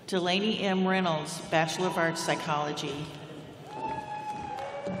 Delaney M. Reynolds, Bachelor of Arts, Psychology.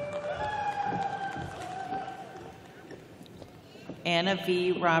 Anna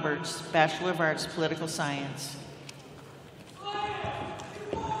V. Roberts, Bachelor of Arts, Political Science.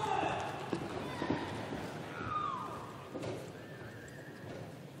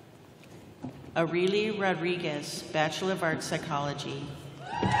 Aurelie Rodriguez, Bachelor of Arts, Psychology.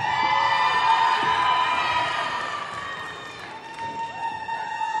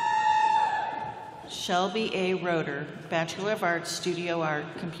 Shelby A. Roeder, Bachelor of Arts, Studio Art,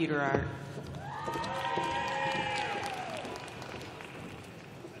 Computer Art.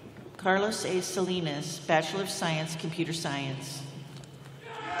 Carlos A. Salinas, Bachelor of Science, Computer Science.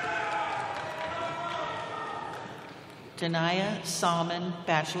 Denaya Salmon,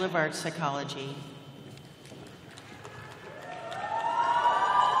 Bachelor of Arts, Psychology.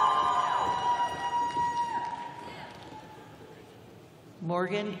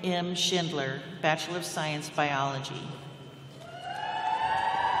 Morgan M. Schindler, Bachelor of Science, Biology.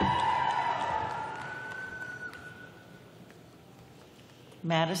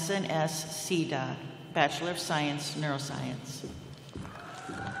 Madison S. Sida, Bachelor of Science, Neuroscience.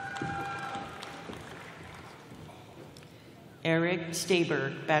 Eric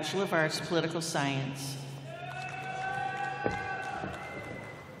Staberg, Bachelor of Arts, Political Science.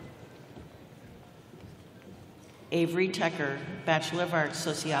 Avery Tucker, Bachelor of Arts,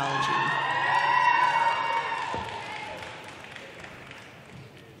 Sociology.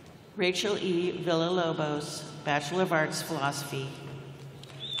 Rachel E. Villalobos, Bachelor of Arts, Philosophy.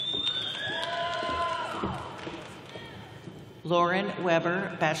 Lauren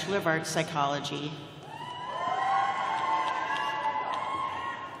Weber, Bachelor of Arts, Psychology.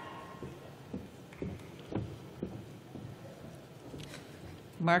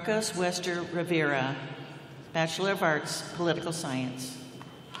 Marcos Wester Rivera, Bachelor of Arts, Political Science.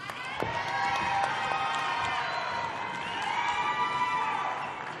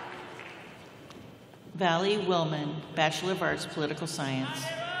 Valley Willman, Bachelor of Arts, Political Science.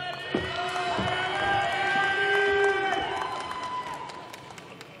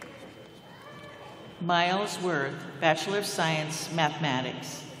 Miles Worth, Bachelor of Science,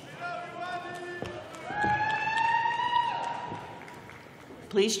 Mathematics.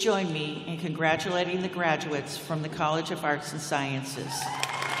 Please join me in congratulating the graduates from the College of Arts and Sciences.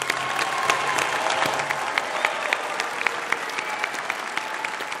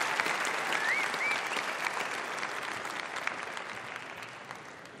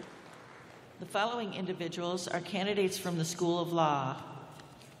 The following individuals are candidates from the School of Law.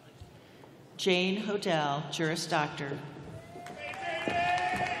 Jane Hodel, Juris Doctor.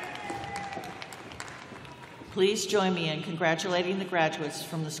 Please join me in congratulating the graduates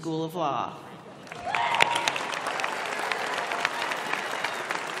from the School of Law.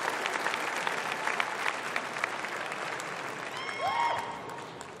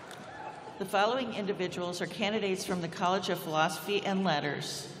 The following individuals are candidates from the College of Philosophy and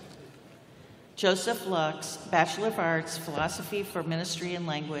Letters. Joseph Lux, Bachelor of Arts, Philosophy for Ministry and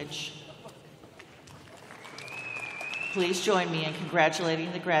Language. Please join me in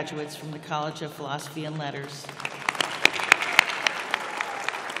congratulating the graduates from the College of Philosophy and Letters.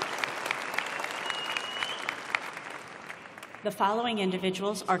 The following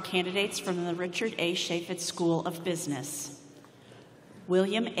individuals are candidates from the Richard A. Chaifetz School of Business.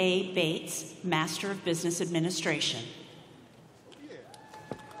 William A. Bates, Master of Business Administration.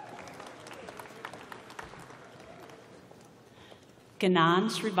 Ganan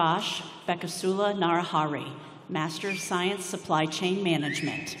Srivash Bekasula Narahari, Master of Science, Supply Chain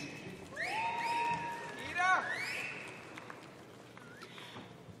Management.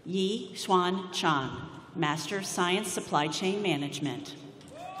 Yi Xuan Chan, Master of Science, Supply Chain Management.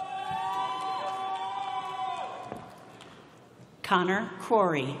 Connor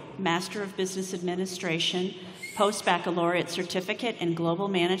Crory, Master of Business Administration, Post-Baccalaureate Certificate in Global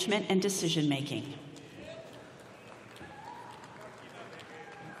Management and Decision Making.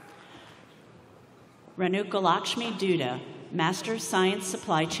 Renukalakshmi Duda, Master of Science,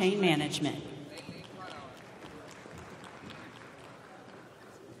 Supply Chain Management.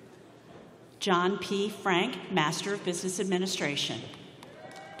 John P. Frank, Master of Business Administration.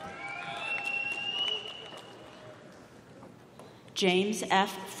 James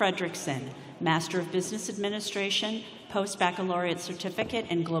F. Fredrickson, Master of Business Administration, Post-Baccalaureate Certificate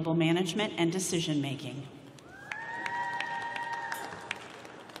in Global Management and Decision Making.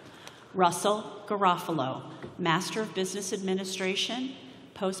 Russell Garofalo, Master of Business Administration,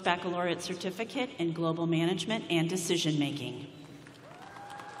 Post-Baccalaureate Certificate in Global Management and Decision Making.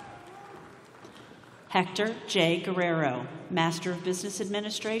 Hector J. Guerrero, Master of Business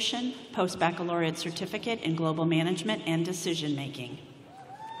Administration, Post-Baccalaureate Certificate in Global Management and Decision Making.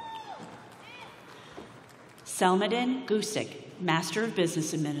 Selmadin Gusick, Master of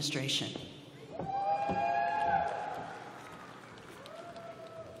Business Administration.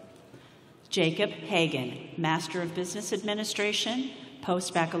 Jacob Hagan, Master of Business Administration,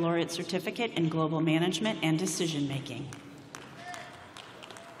 Post-Baccalaureate Certificate in Global Management and Decision Making.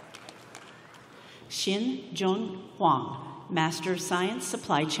 Xin Jun Huang, Master of Science,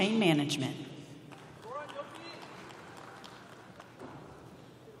 Supply Chain Management.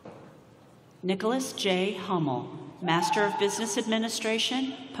 Nicholas J. Hummel, Master of Business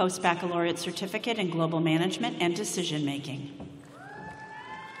Administration, Post-Baccalaureate Certificate in Global Management and Decision Making.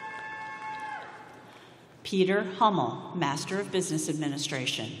 Peter Hummel, Master of Business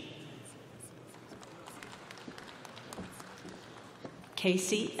Administration.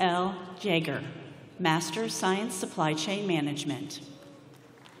 Casey L. Jaeger, Master of Science, Supply Chain Management.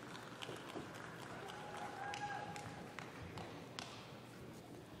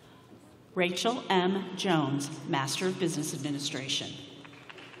 Rachel M. Jones, Master of Business Administration.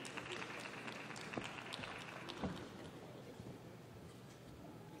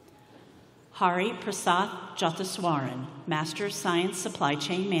 Hari Prasad Jotheswaran, Master of Science, Supply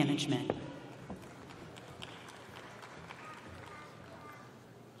Chain Management.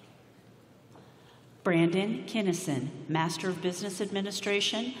 Brandon Kinnison, Master of Business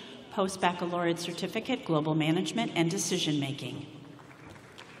Administration, Post-Baccalaureate Certificate, Global Management and Decision Making.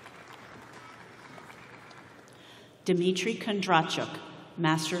 Dmitry Kondrachuk,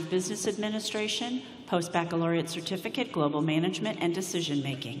 Master of Business Administration, Post-Baccalaureate Certificate, Global Management and Decision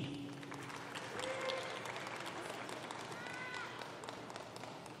Making.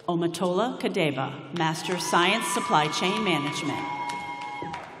 Omatola Kadeba, Master of Science, Supply Chain Management.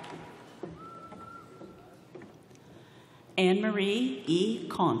 Anne-Marie E.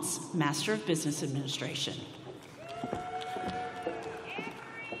 Kontz, Master of Business Administration.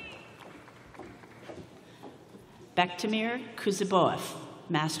 Bektamir Kuziboev,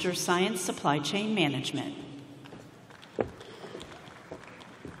 Master of Science, Supply Chain Management.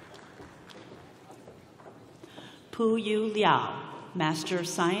 Pu Yu Liao, Master of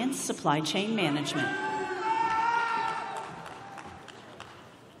Science, Supply Chain Management.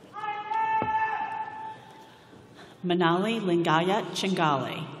 Manali Lingaya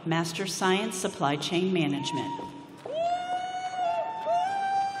Chingale, Master of Science, Supply Chain Management.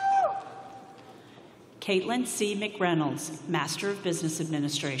 Caitlin C. McReynolds, Master of Business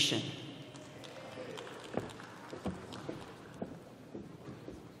Administration.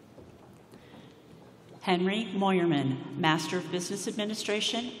 Henry Moyerman, Master of Business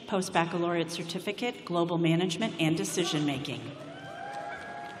Administration, Post-Baccalaureate Certificate, Global Management and Decision Making.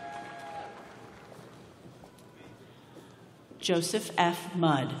 Joseph F.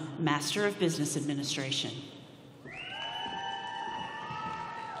 Mudd, Master of Business Administration.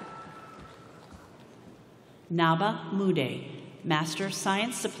 Naba Mude, Master of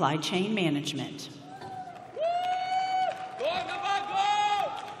Science, Supply Chain Management.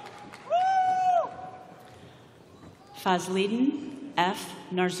 Fazlidin F.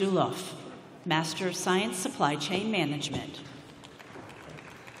 Narzulov, Master of Science, Supply Chain Management.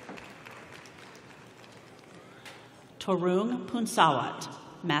 Torung Punsawat,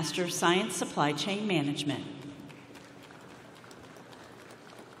 Master of Science, Supply Chain Management.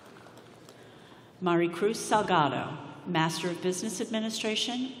 Maricruz Salgado, Master of Business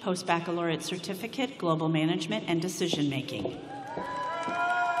Administration, Post-Baccalaureate Certificate, Global Management and Decision Making.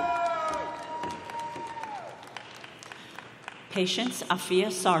 Patience Afia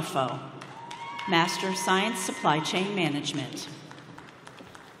Sarfo, Master of Science, Supply Chain Management.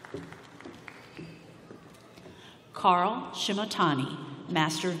 Carl Shimotani,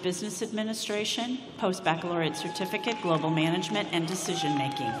 Master of Business Administration, Post-Baccalaureate Certificate, Global Management and Decision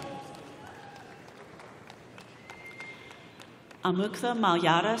Making. Amukta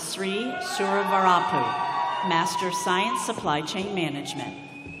Malyada Sri Suravarapu, Master of Science, Supply Chain Management.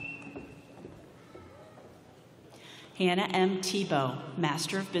 Hannah M. Tebow,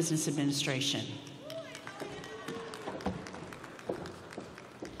 Master of Business Administration.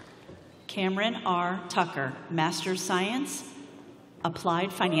 Cameron R. Tucker, Master of Science,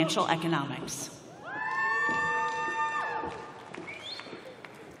 Applied Financial Economics.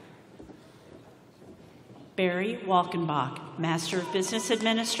 Barry Walkenbach, Master of Business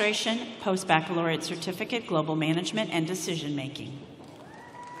Administration, Post-Baccalaureate Certificate, Global Management and Decision Making.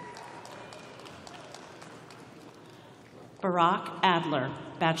 Barack Adler,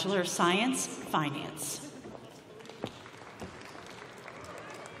 Bachelor of Science, Finance.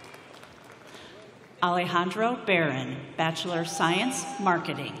 Alejandro Barron, Bachelor of Science,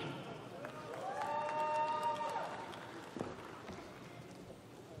 Marketing.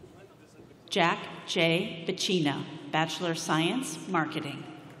 Jack J. Bacina, Bachelor of Science, Marketing.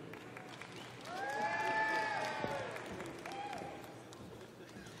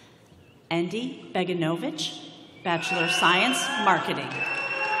 Andy Beganovich, Bachelor of Science, Marketing.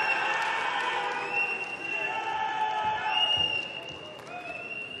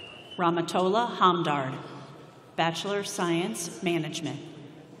 Ramatola Hamdard, Bachelor of Science, Management.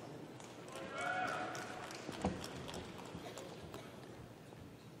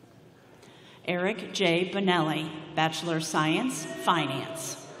 Eric J. Bonelli, Bachelor of Science,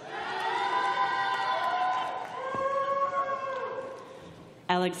 Finance.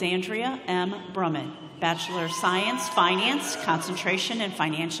 Alexandria M. Brummett, Bachelor of Science, Finance, Concentration in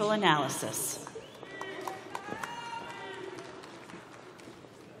Financial Analysis.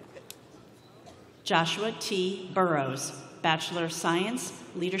 Joshua T. Burrows, Bachelor of Science,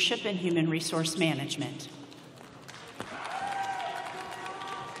 Leadership and Human Resource Management.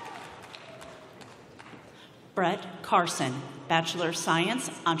 Brett Carson, Bachelor of Science,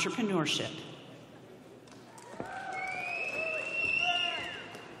 Entrepreneurship.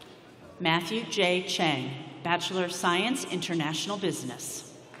 Matthew J. Cheng, Bachelor of Science, International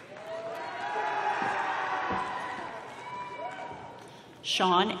Business.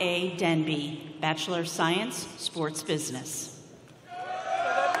 Sean A. Denby, Bachelor of Science, Sports Business.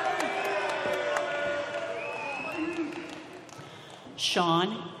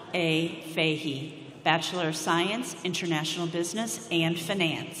 Sean A. Fahey, Bachelor of Science, International Business and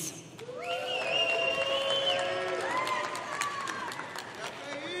Finance.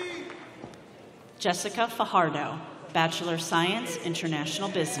 Jessica Fajardo, Bachelor of Science, International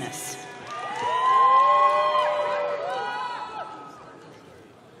Business.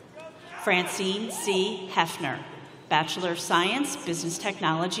 Francine C. Hefner, Bachelor of Science, Business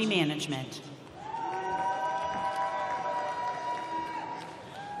Technology Management.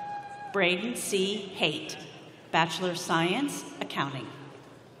 Braden C. Haight, Bachelor of Science, Accounting.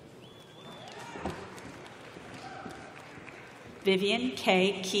 Vivian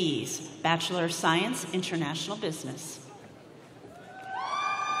K. Keys, Bachelor of Science, International Business.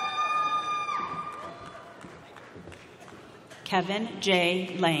 Kevin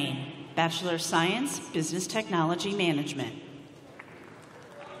J. Lane, Bachelor of Science, Business Technology Management.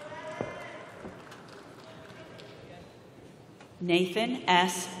 Nathan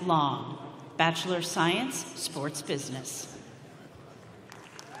S. Long, Bachelor of Science, Sports Business.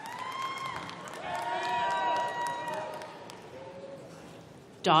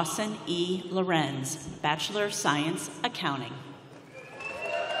 Dawson E. Lorenz, Bachelor of Science, Accounting.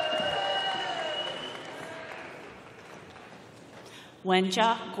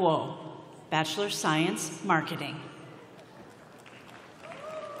 Wenjia Guo, Bachelor of Science, Marketing.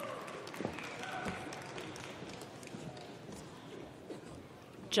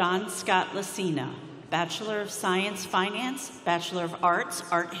 John Scott Lucina, Bachelor of Science, Finance, Bachelor of Arts,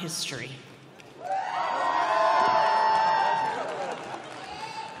 Art History.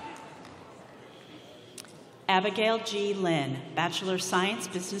 Abigail G. Lynn, Bachelor of Science,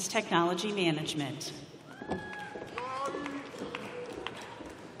 Business Technology Management.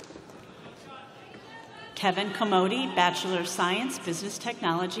 Kevin Commodi, Bachelor of Science, Business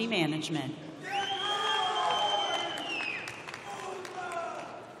Technology Management.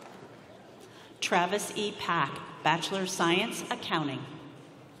 Travis E. Pack, Bachelor of Science, Accounting.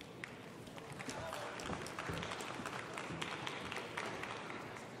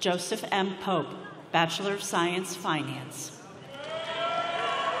 Joseph M. Pope, Bachelor of Science, Finance.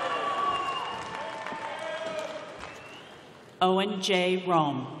 Owen J.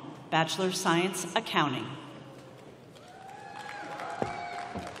 Rome, Bachelor of Science, Accounting.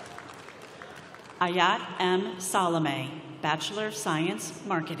 Ayat M. Salome, Bachelor of Science,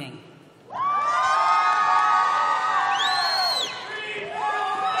 Marketing.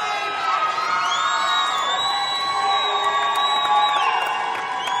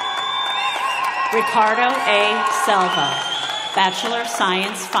 Ricardo A. Selva, Bachelor of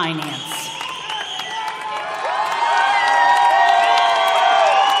Science, Finance.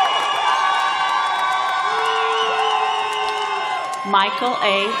 Michael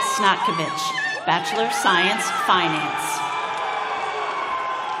A. Snotkovich, Bachelor of Science, Finance.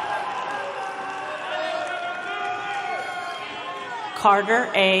 Carter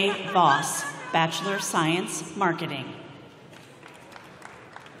A. Voss, Bachelor of Science, Marketing.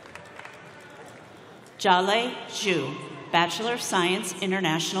 Jale Zhu, Bachelor of Science,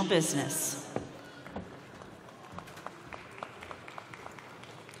 International Business.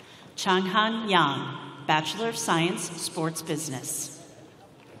 Changhan Yang, Bachelor of Science, Sports Business.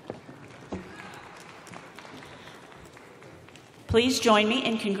 Please join me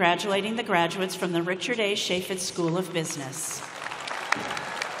in congratulating the graduates from the Richard A. Chaifetz School of Business.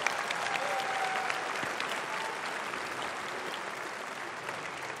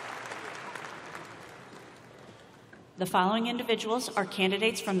 The following individuals are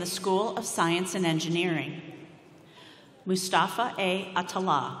candidates from the School of Science and Engineering. Mustafa A.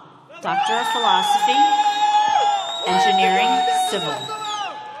 Atala, Doctor of Philosophy, Engineering, Civil.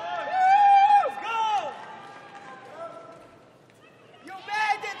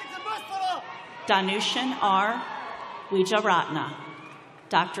 Danushan R. Wijaratna,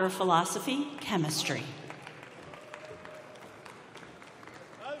 Doctor of Philosophy, Chemistry.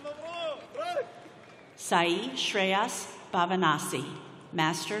 Sai Shreyas Bhavanasi,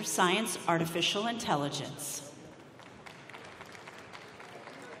 Master of Science, Artificial Intelligence.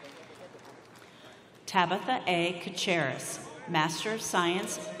 Tabitha A. Kacharis, Master of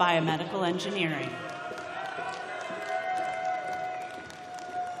Science, Biomedical Engineering.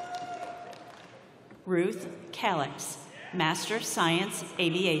 Ruth Calix, Master of Science,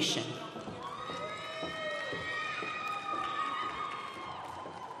 Aviation.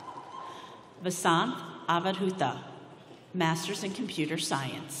 Vasanth Avadhuta, Master's in Computer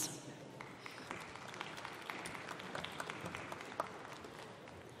Science.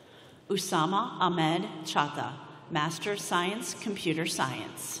 Usama Ahmed Chata, Master of Science, Computer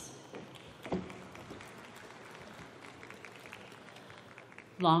Science.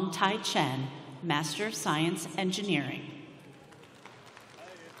 Long Tai Chen, Master of Science, Engineering.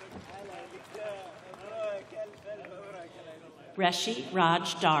 Reshi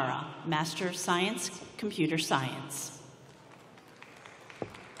Raj Dara, Master of Science, Computer Science.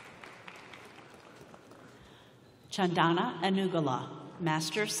 Chandana Anugala,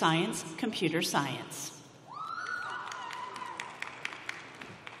 Master of Science, Computer Science.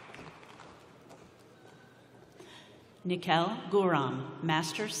 Nikhil Guram,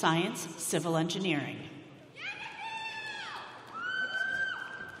 Master of Science, Civil Engineering.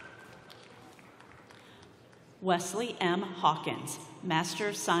 Wesley M. Hawkins, Master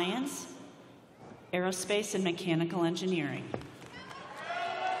of Science, Aerospace and Mechanical Engineering.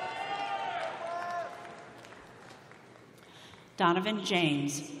 Donovan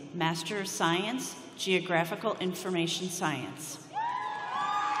James, Master of Science, Geographical Information Science.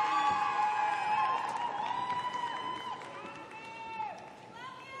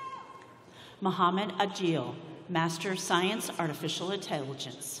 Mohammed Adil, Master of Science, Artificial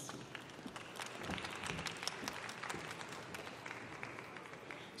Intelligence.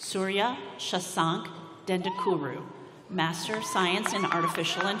 Surya Shasank Dendakuru, Master of Science in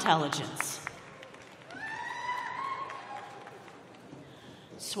Artificial Intelligence.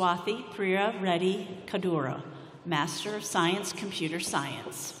 Swathi Priya Reddy Kadura, Master of Science, Computer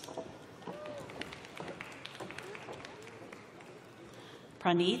Science.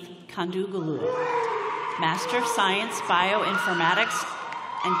 Praneeth Kandugulu, Master of Science, Bioinformatics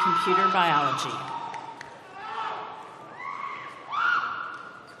and Computer Biology.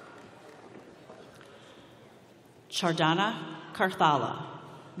 Chardana Karthala,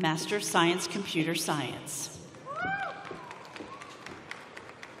 Master of Science, Computer Science.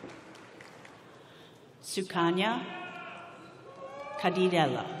 Sukanya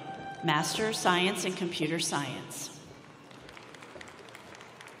Kadidela, Master of Science in Computer Science.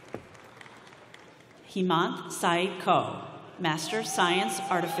 Himant Saeed Ko, Master of Science,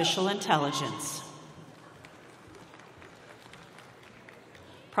 Artificial Intelligence.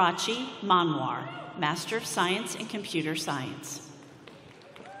 Prachi Manwar, Master of Science in Computer Science.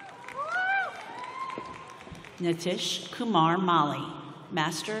 Nitish Kumar Mali,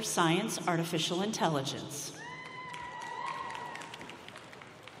 Master of Science, Artificial Intelligence.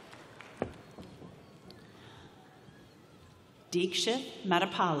 Deekshit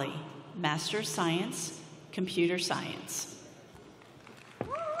Madapali, Master of Science, Computer Science.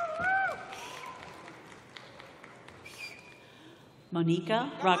 Monika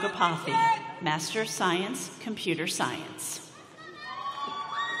Ragapathy, Master of Science, Computer Science.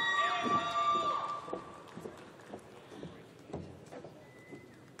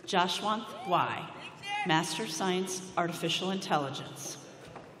 Joshwant Y, Master of Science, Artificial Intelligence.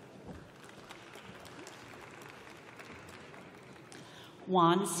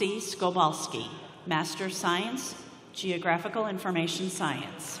 Juan C. Skobalski, Master of Science, Geographical Information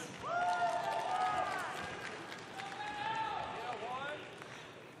Science.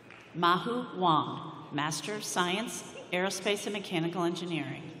 Mahu Wang, Master of Science, Aerospace and Mechanical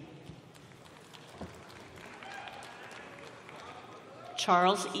Engineering.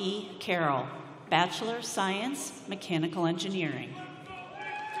 Charles E. Carroll, Bachelor of Science, Mechanical Engineering.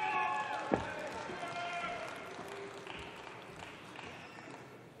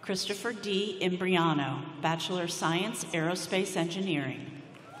 Christopher D. Imbriano, Bachelor of Science, Aerospace Engineering.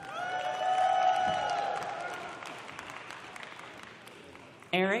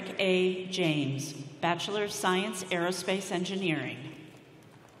 Eric A. James, Bachelor of Science, Aerospace Engineering.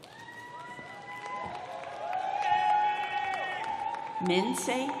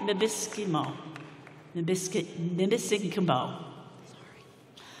 Minse Nibiskimo,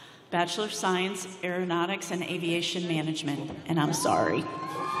 Bachelor of Science, Aeronautics and Aviation Management, and I'm sorry.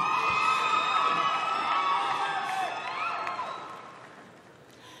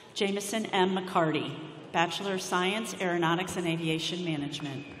 Jameson M. McCarty, Bachelor of Science, Aeronautics and Aviation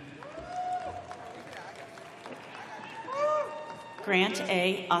Management. Grant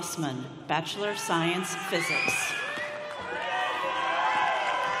A. Usman, Bachelor of Science, Physics.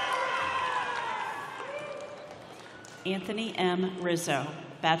 Anthony M. Rizzo,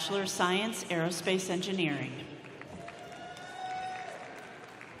 Bachelor of Science, Aerospace Engineering.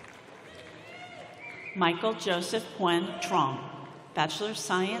 Michael Joseph Huen Trong, Bachelor of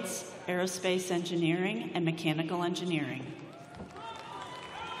Science, Aerospace Engineering and Mechanical Engineering.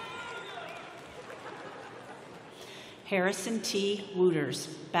 Harrison T. Wooters,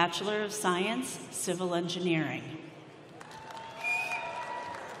 Bachelor of Science, Civil Engineering.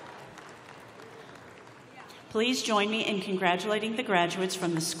 Please join me in congratulating the graduates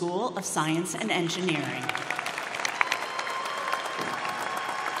from the School of Science and Engineering.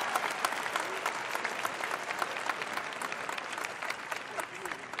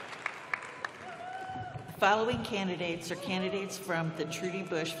 The following candidates are candidates from the Trudy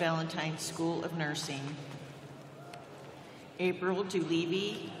Bush Valentine School of Nursing. April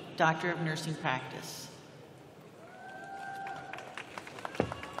Dulevy, Doctor of Nursing Practice.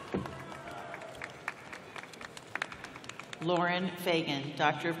 Lauren Fagan,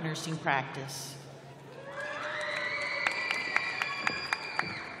 Doctor of Nursing Practice.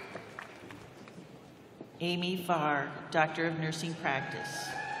 Amy Farr, Doctor of Nursing Practice.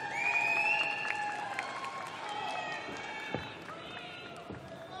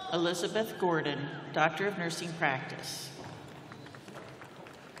 Elizabeth Gordon, Doctor of Nursing Practice.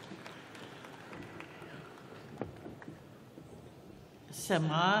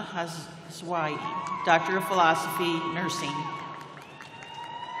 Sema Hazwai, Doctor of Philosophy, Nursing.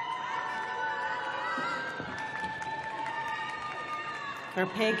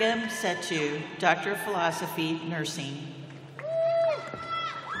 Harpegam Setu, Doctor of Philosophy, Nursing.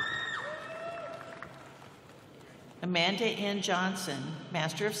 Amanda N. Johnson,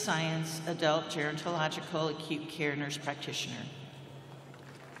 Master of Science, Adult Gerontological Acute Care Nurse Practitioner.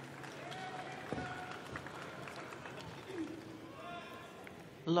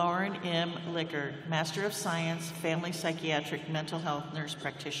 Lauren M. Lickard, Master of Science, Family Psychiatric Mental Health Nurse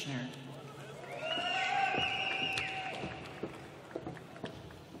Practitioner.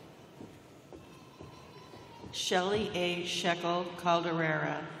 Shelley A. Shekel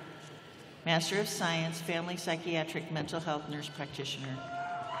Calderera, Master of Science, Family Psychiatric Mental Health Nurse Practitioner.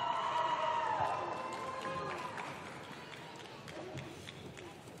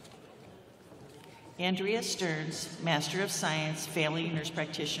 Andrea Stearns, Master of Science, Family Nurse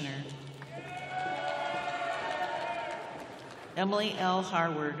Practitioner. Emily L.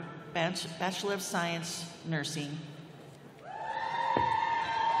 Harward, Bachelor of Science, Nursing.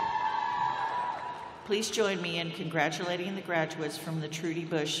 Please join me in congratulating the graduates from the Trudy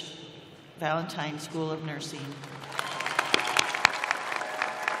Bush Valentine School of Nursing.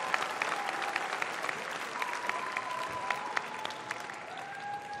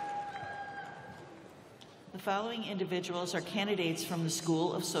 The following individuals are candidates from the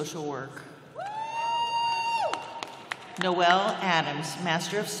School of Social Work. Noelle Adams,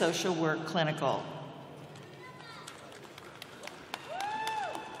 Master of Social Work, Clinical.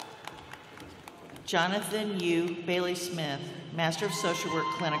 Jonathan U. Bailey Smith, Master of Social Work,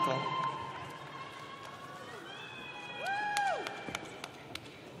 Clinical.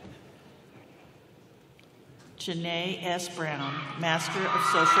 Janae S. Brown, Master of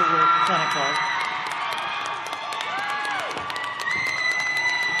Social Work, Clinical.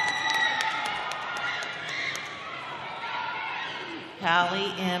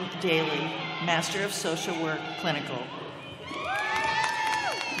 Hallie M. Daly, Master of Social Work, Clinical.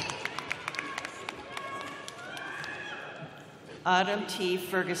 Autumn T.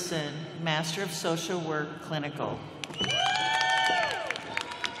 Ferguson, Master of Social Work, Clinical.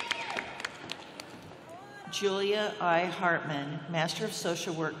 Julia I. Hartman, Master of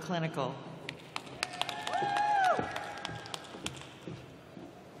Social Work, Clinical.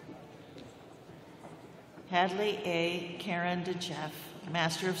 Hadley A. Karen DeJeff,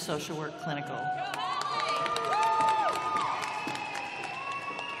 Master of Social Work, Clinical.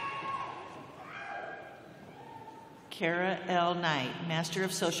 Kara L. Knight, Master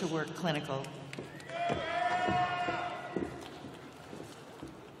of Social Work, Clinical.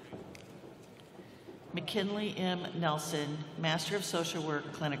 McKinley M. Nelson, Master of Social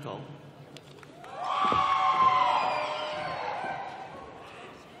Work, Clinical.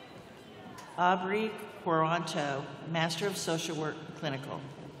 Aubrey Quaranto, Master of Social Work, Clinical.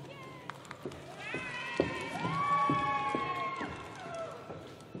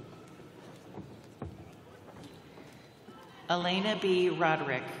 Elena B.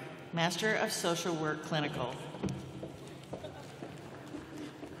 Roderick, Master of Social Work, Clinical.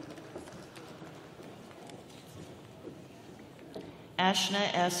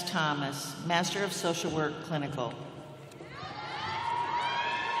 Ashna S. Thomas, Master of Social Work, Clinical.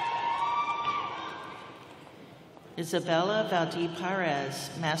 Isabella Valdi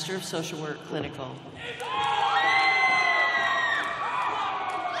Perez, Master of Social Work, Clinical.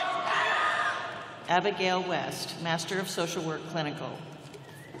 Abigail West, Master of Social Work, Clinical.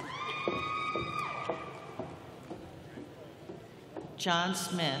 John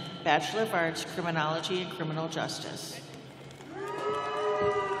Smith, Bachelor of Arts, Criminology and Criminal Justice.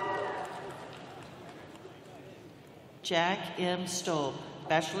 Jack M. Stolp,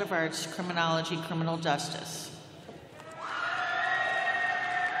 Bachelor of Arts, Criminology, Criminal Justice.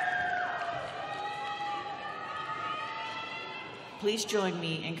 Please join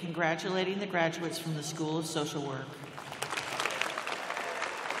me in congratulating the graduates from the School of Social Work.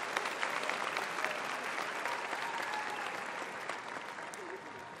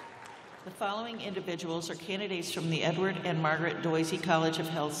 The following individuals are candidates from the Edward and Margaret Doisy College of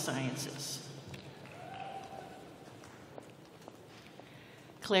Health Sciences.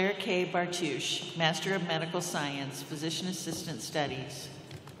 Claire K. Bartouche, Master of Medical Science, Physician Assistant Studies.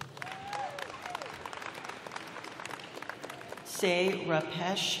 Say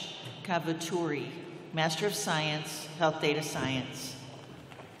Rapesh Kavaturi, Master of Science, Health Data Science.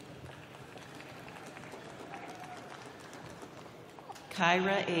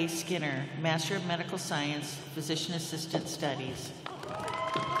 Kyra A. Skinner, Master of Medical Science, Physician Assistant Studies.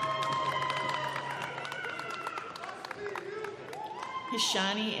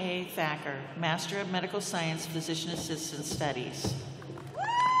 Hishani A. Thacker, Master of Medical Science, Physician Assistant Studies.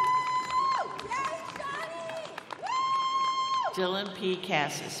 Dylan P.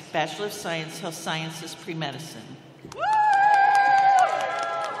 Cassis, Bachelor of Science, Health Sciences, Pre-Medicine.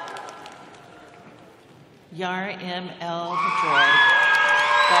 Yara M. L. Pedroy,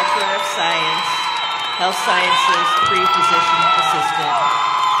 Bachelor of Science, Health Sciences, Pre-Physician Assistant.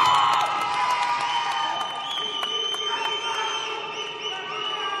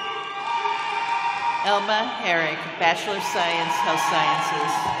 Elma Herrick, Bachelor of Science, Health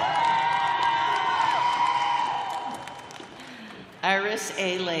Sciences. Iris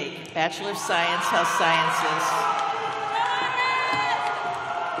A. Lake, Bachelor of Science, Health Sciences.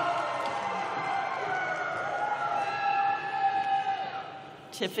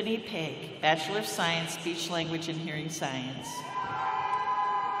 Tiffany Peg, Bachelor of Science, Speech, Language, and Hearing Science.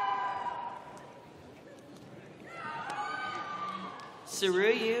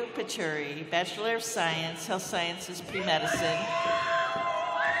 Suruyu Paturi, Bachelor of Science, Health Sciences, Pre-Medicine.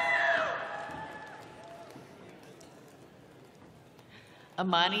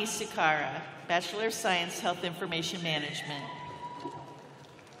 Amani Sukara, Bachelor of Science, Health Information Management.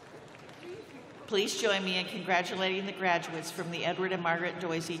 Please join me in congratulating the graduates from the Edward and Margaret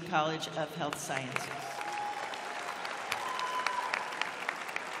Doisy College of Health Sciences.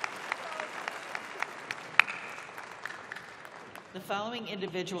 The following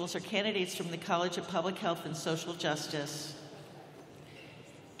individuals are candidates from the College of Public Health and Social Justice.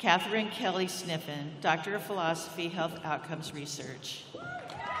 Catherine Kelly Sniffen, Doctor of Philosophy, Health Outcomes Research.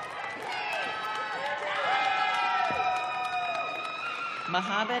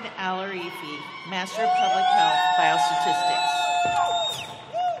 Mohammed Al-Arifi, Master of Public Health, Biostatistics.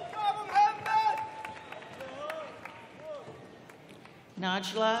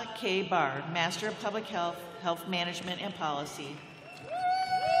 Najla K. Barr, Master of Public Health, Health Management and Policy.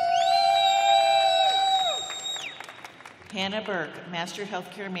 Hannah Burke, Master of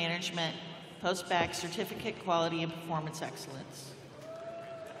Healthcare Management, Post-Bac Certificate, Quality and Performance Excellence.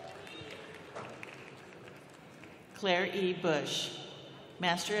 Claire E. Bush,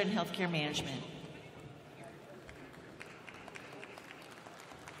 Master in Healthcare Management.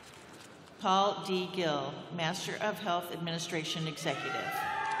 Paul D. Gill, Master of Health Administration Executive.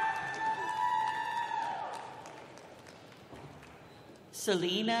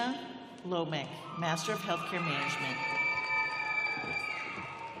 Selena Lomick, Master of Healthcare Management.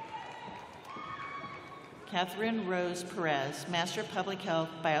 Catherine Rose Perez, Master of Public Health,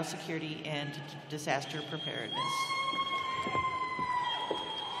 Biosecurity, and Disaster Preparedness.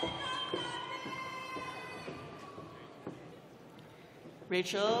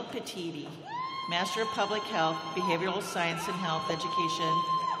 Rachel Petiti, Master of Public Health, Behavioral Science and Health Education,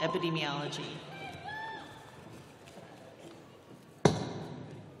 Epidemiology.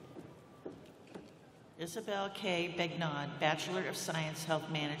 Isabel K. Begnaud, Bachelor of Science, Health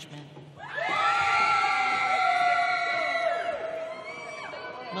Management.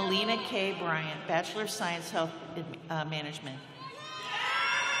 Melina K. Bryant, Bachelor of Science, Health Management.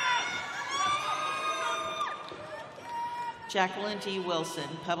 Jacqueline D. Wilson,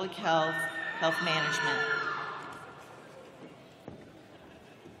 Public Health, Health Management.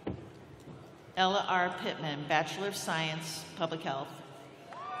 Ella R. Pittman, Bachelor of Science, Public Health.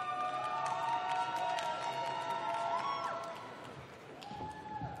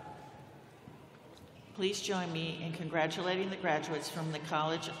 Please join me in congratulating the graduates from the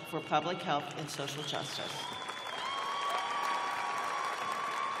College for Public Health and Social Justice.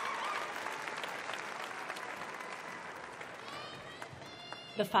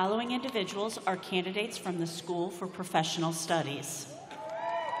 The following individuals are candidates from the School for Professional Studies.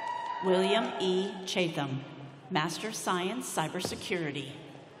 William E. Chatham, Master of Science, Cybersecurity.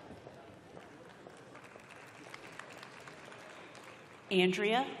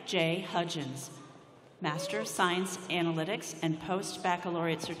 Andrea J. Hudgens, Master of Science, Analytics, and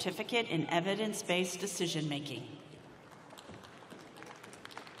Post-Baccalaureate Certificate in Evidence-Based Decision-Making.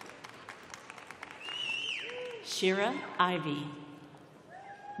 Shira Ivey,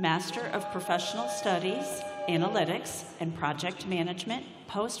 Master of Professional Studies, Analytics, and Project Management,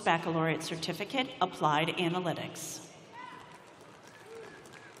 Post-Baccalaureate Certificate, Applied Analytics.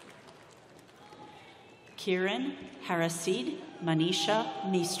 Kiran Harasid Manisha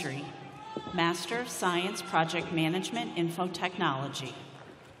Mistry, Master of Science, Project Management, Infotechnology.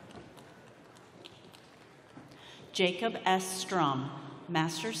 Jacob S. Strum,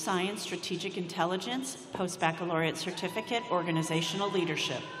 Master of Science, Strategic Intelligence, Post-Baccalaureate Certificate, Organizational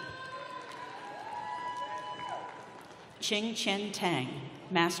Leadership. Ching Chen Tang,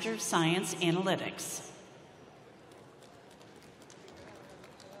 Master of Science, Analytics.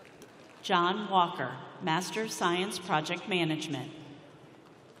 John Walker, Master of Science, Project Management.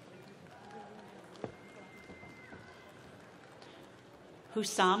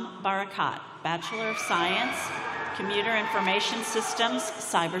 Hussam Barakat, Bachelor of Science, Computer Information Systems,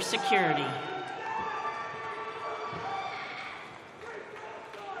 Cybersecurity.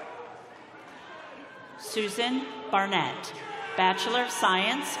 Susan Barnett, Bachelor of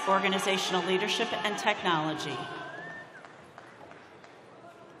Science, Organizational Leadership and Technology.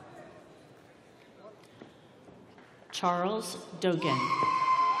 Charles Dogan,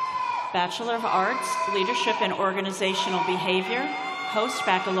 Bachelor of Arts, Leadership and Organizational Behavior,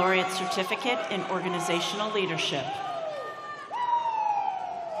 Post-Baccalaureate Certificate in Organizational Leadership.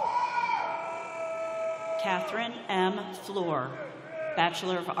 Catherine M. Floor,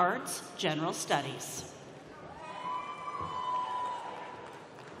 Bachelor of Arts, General Studies.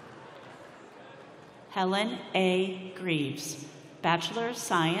 Helen A. Greaves, Bachelor of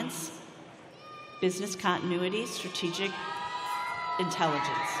Science, Business Continuity, Strategic Intelligence.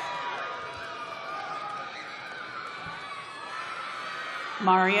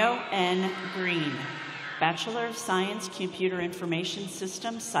 Mario N. Green, Bachelor of Science, Computer Information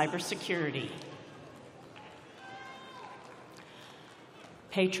Systems, Cybersecurity.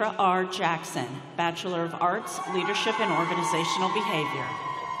 Petra R. Jackson, Bachelor of Arts, Leadership and Organizational Behavior.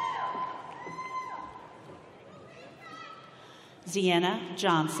 Zienna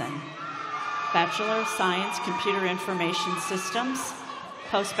Johnson, Bachelor of Science, Computer Information Systems,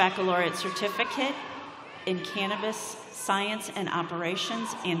 Post-Baccalaureate Certificate in Cannabis Science and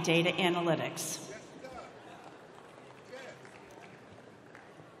Operations and Data Analytics.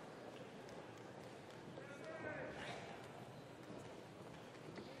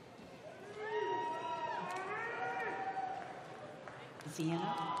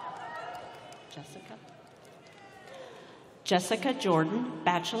 Zienna, Jessica Jordan,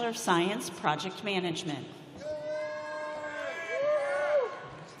 Bachelor of Science, Project Management.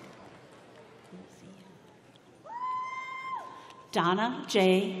 Donna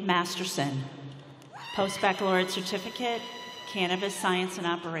J. Masterson, Post-Baccalaureate Certificate, Cannabis Science and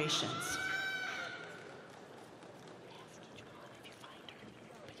Operations.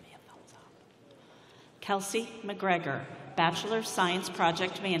 Kelsey McGregor, Bachelor of Science,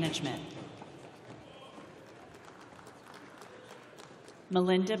 Project Management.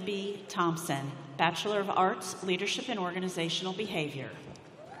 Melinda B. Thompson, Bachelor of Arts, Leadership and Organizational Behavior.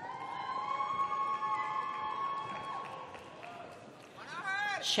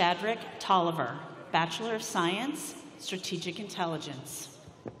 Shadrach Tolliver, Bachelor of Science, Strategic Intelligence.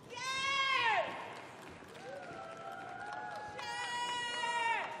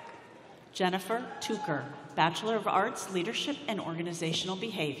 Jennifer Tucker, Bachelor of Arts, Leadership and Organizational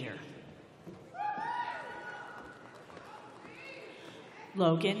Behavior.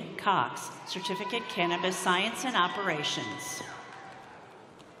 Logan Cox, Certificate Cannabis Science and Operations.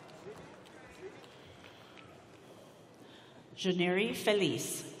 Janeri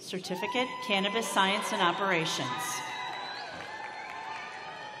Feliz, Certificate Cannabis Science and Operations.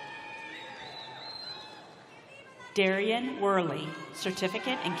 Darian Worley,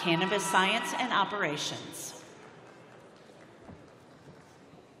 Certificate in Cannabis Science and Operations.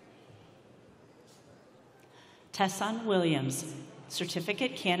 Tesson Williams,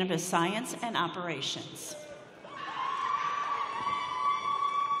 Certificate Cannabis Science and Operations.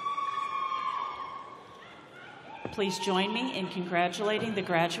 Please join me in congratulating the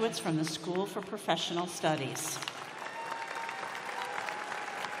graduates from the School for Professional Studies.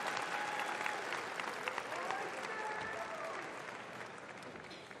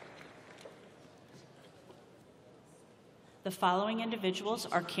 The following individuals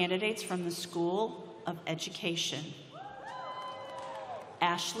are candidates from the School of Education.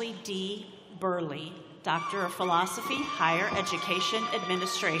 Ashley D. Burley, Doctor of Philosophy, Higher Education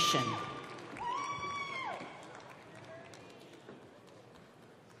Administration.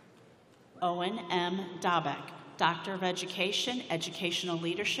 Owen M. Dabeck, Doctor of Education, Educational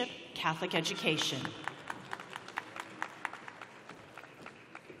Leadership, Catholic Education.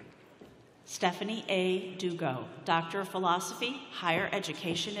 Stephanie A. Dugo, Doctor of Philosophy, Higher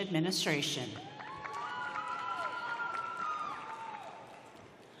Education Administration.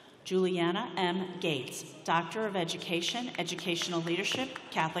 Juliana M. Gates, Doctor of Education, Educational Leadership,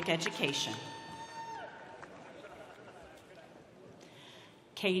 Catholic Education.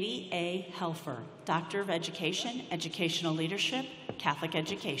 Katie A. Helfer, Doctor of Education, Educational Leadership, Catholic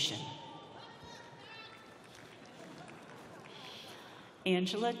Education.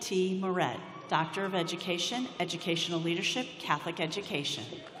 Angela T. Moret, Doctor of Education, Educational Leadership, Catholic Education.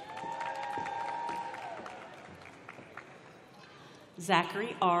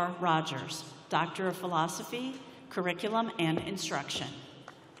 Zachary R. Rogers, Doctor of Philosophy, Curriculum and Instruction.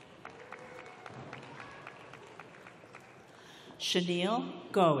 Chanel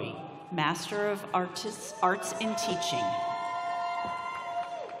Goey, Master of Arts in Teaching.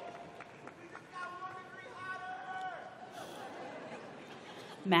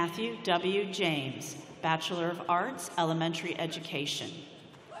 Matthew W. James, Bachelor of Arts, Elementary Education.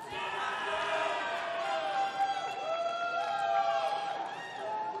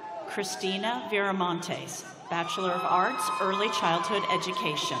 Christina Viramontes, Bachelor of Arts, Early Childhood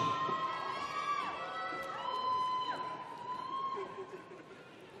Education.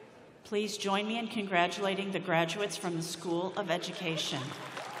 Please join me in congratulating the graduates from the School of Education.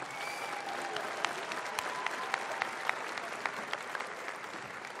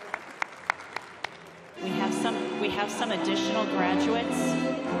 We have some additional graduates.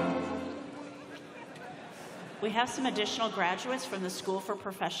 We have some additional graduates from the School for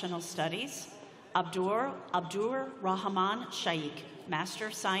Professional Studies. Abdur Rahman Shaikh, Master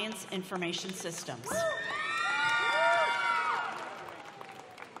of Science Information Systems.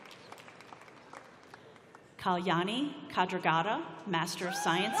 Kalyani Kadragada, Master of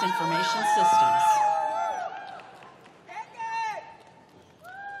Science Information Systems.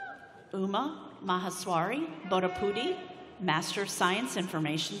 Uma Mahaswari Bodapudi, Master of Science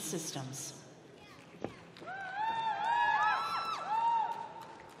Information Systems.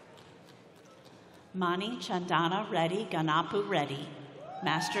 Mani Chandana Reddy Ganapu Reddy,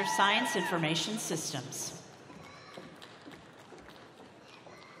 Master of Science Information Systems.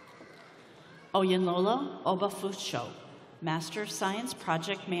 Oyinlola Obafucho, Master of Science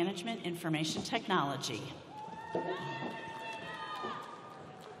Project Management Information Technology.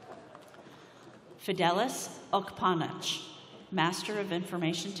 Fidelis Okpanach, Master of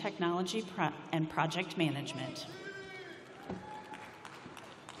Information Technology and Project Management.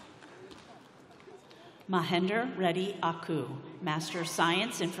 Mahender Reddy Aku, Master of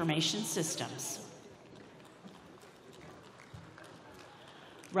Science Information Systems.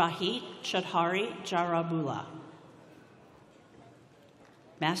 Rahit Chadhari Jarabula,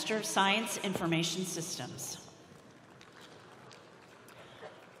 Master of Science Information Systems.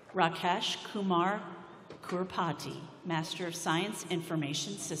 Rakesh Kumar Kurpati, Master of Science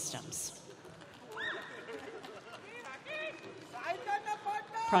Information Systems.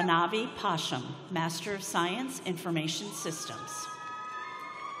 Pranavi Pasham, Master of Science, Information Systems.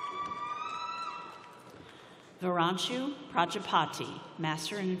 Viranshu Prajapati,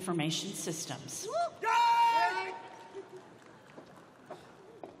 Master in Information Systems.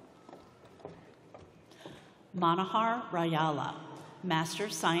 Manohar Rayala, Master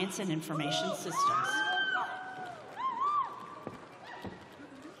of Science in Information Systems.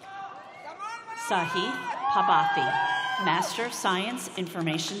 Sahith Pabathi, Master of Science,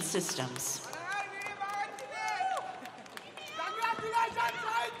 Information Systems.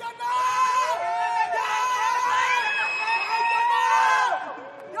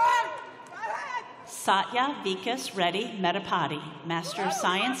 Satya Vikas Reddy Medapati, Master of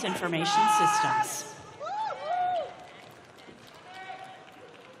Science, Information Systems.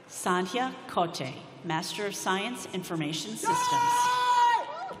 Sandhya Kote, Master of Science, Information Systems.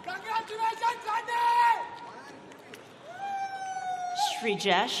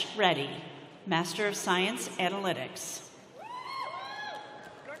 Srijesh Reddy, Master of Science, Analytics.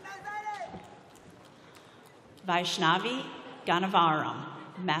 Vaishnavi Ganavaram,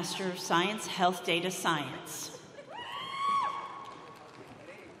 Master of Science, Health Data Science.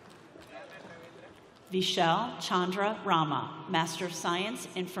 Vishal Chandra Rama, Master of Science,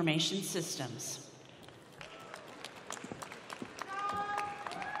 Information Systems.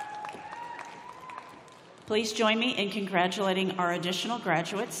 Please join me in congratulating our additional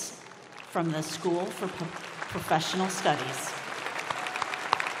graduates from the School for Professional Studies.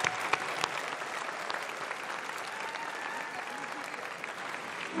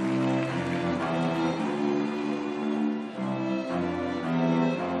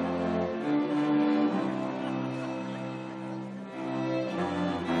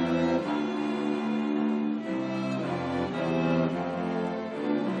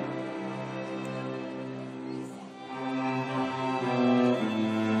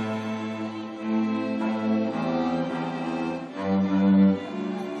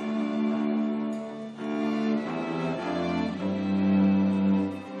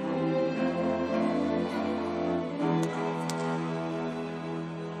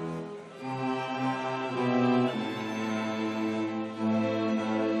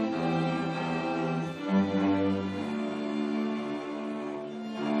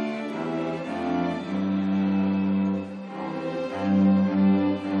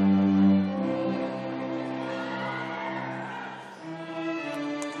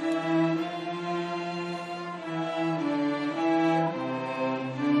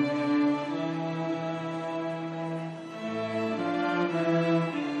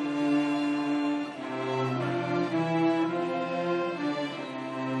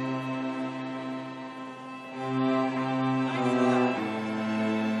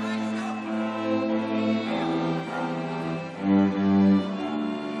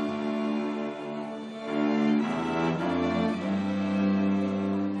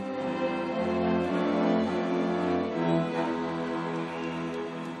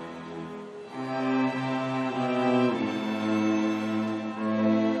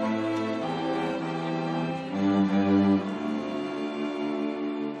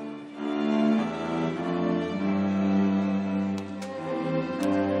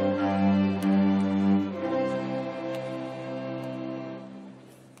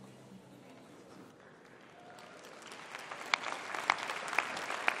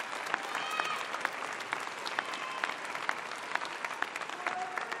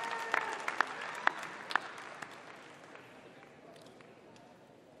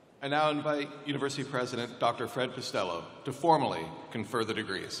 I now invite University President Dr. Fred Pistello to formally confer the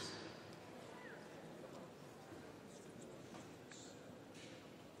degrees.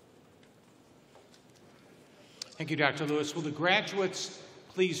 Thank you, Dr. Lewis. Will the graduates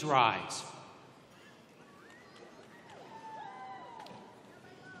please rise?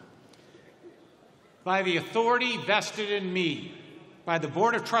 By the authority vested in me by the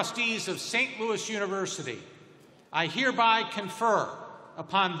Board of Trustees of St. Louis University, I hereby confer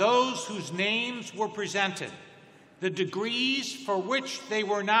upon those whose names were presented the degrees for which they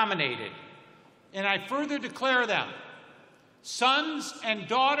were nominated, and I further declare them sons and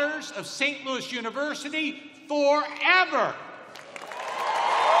daughters of St. Louis University forever.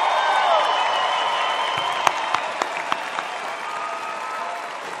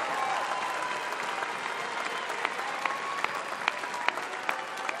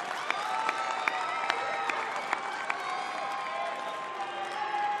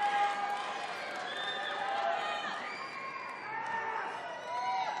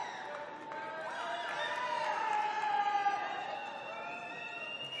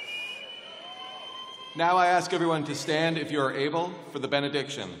 Now I ask everyone to stand, if you are able, for the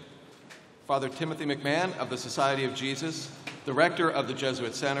benediction. Father Timothy McMahon of the Society of Jesus, the rector of the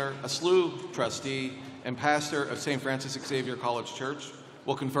Jesuit Center, a SLU trustee, and pastor of St. Francis Xavier College Church,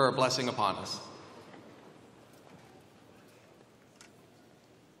 will confer a blessing upon us.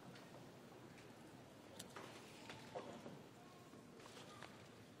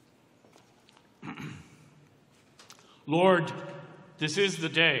 Lord, this is the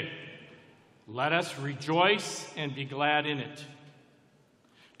day. Let us rejoice and be glad in it.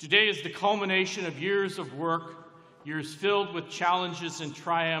 Today is the culmination of years of work, years filled with challenges and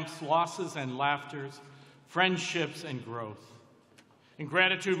triumphs, losses and laughters, friendships and growth. In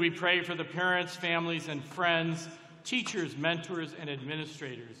gratitude, we pray for the parents, families, and friends, teachers, mentors, and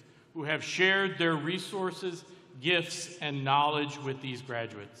administrators who have shared their resources, gifts, and knowledge with these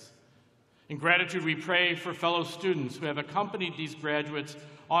graduates. In gratitude, we pray for fellow students who have accompanied these graduates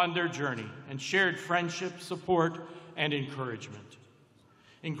on their journey and shared friendship, support, and encouragement.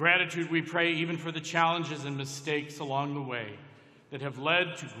 In gratitude, we pray even for the challenges and mistakes along the way that have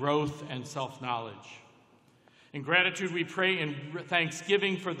led to growth and self-knowledge. In gratitude, we pray in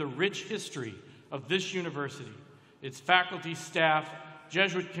thanksgiving for the rich history of this university, its faculty, staff,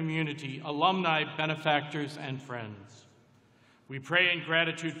 Jesuit community, alumni, benefactors, and friends. We pray in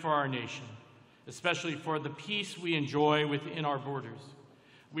gratitude for our nation, especially for the peace we enjoy within our borders.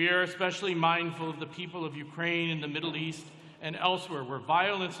 We are especially mindful of the people of Ukraine and the Middle East and elsewhere where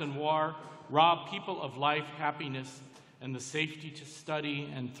violence and war rob people of life, happiness, and the safety to study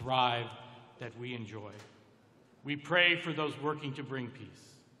and thrive that we enjoy. We pray for those working to bring peace.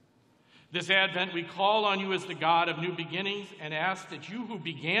 This Advent, we call on you as the God of new beginnings and ask that you who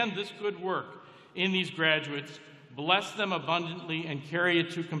began this good work in these graduates bless them abundantly and carry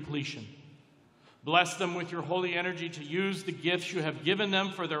it to completion. Bless them with your holy energy to use the gifts you have given them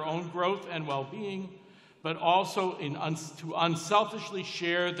for their own growth and well-being, but also to unselfishly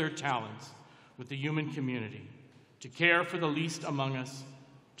share their talents with the human community, to care for the least among us,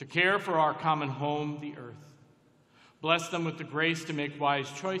 to care for our common home, the earth. Bless them with the grace to make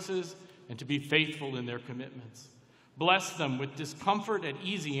wise choices and to be faithful in their commitments. Bless them with discomfort at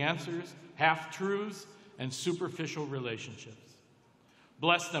easy answers, half-truths, and superficial relationships.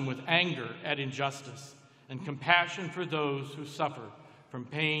 Bless them with anger at injustice and compassion for those who suffer from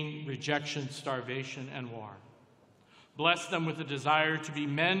pain, rejection, starvation, and war. Bless them with a desire to be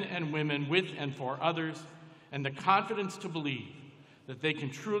men and women with and for others, and the confidence to believe that they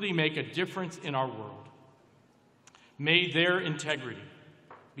can truly make a difference in our world. May their integrity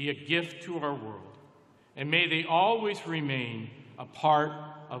be a gift to our world, and may they always remain a part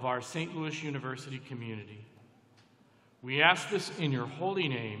of our St. Louis University community. We ask this in your holy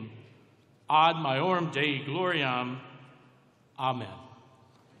name, ad maiorem Dei gloriam. Amen.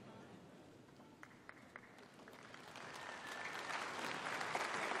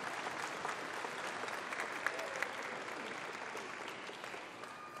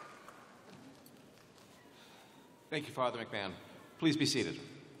 Thank you, Father McMahon. Please be seated.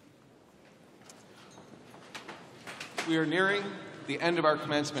 We are nearing the end of our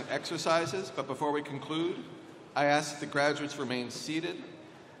commencement exercises, but before we conclude, I ask that the graduates remain seated.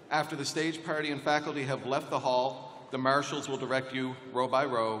 After the stage party and faculty have left the hall, the marshals will direct you row by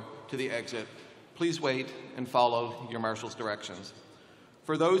row to the exit. Please wait and follow your marshal's directions.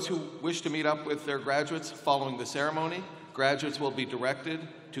 For those who wish to meet up with their graduates following the ceremony, graduates will be directed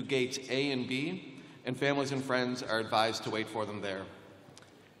to gates A and B, and families and friends are advised to wait for them there.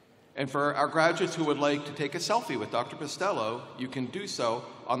 And for our graduates who would like to take a selfie with Dr. Costello, you can do so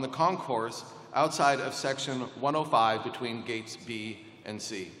on the concourse outside of section 105 between gates B and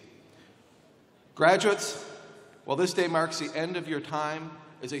C. Graduates, while this day marks the end of your time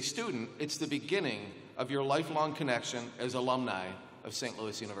as a student, it's the beginning of your lifelong connection as alumni of St.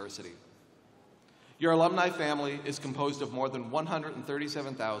 Louis University. Your alumni family is composed of more than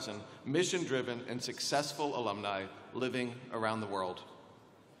 137,000 mission-driven and successful alumni living around the world.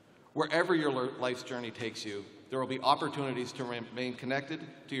 Wherever your life's journey takes you, there will be opportunities to remain connected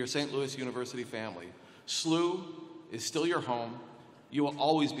to your St. Louis University family. SLU is still your home. You will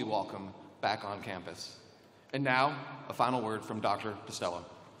always be welcome back on campus. And now, a final word from Dr. Costello.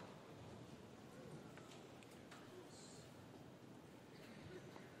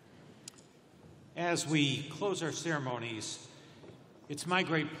 As we close our ceremonies, it's my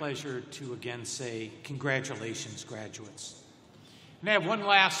great pleasure to again say congratulations, graduates. And I have one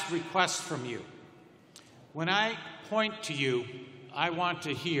last request from you. When I point to you, I want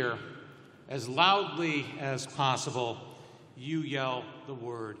to hear, as loudly as possible, you yell the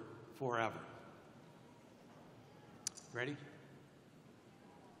word forever. Ready?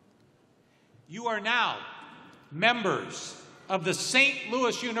 You are now members of the St.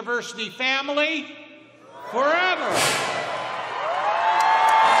 Louis University family forever.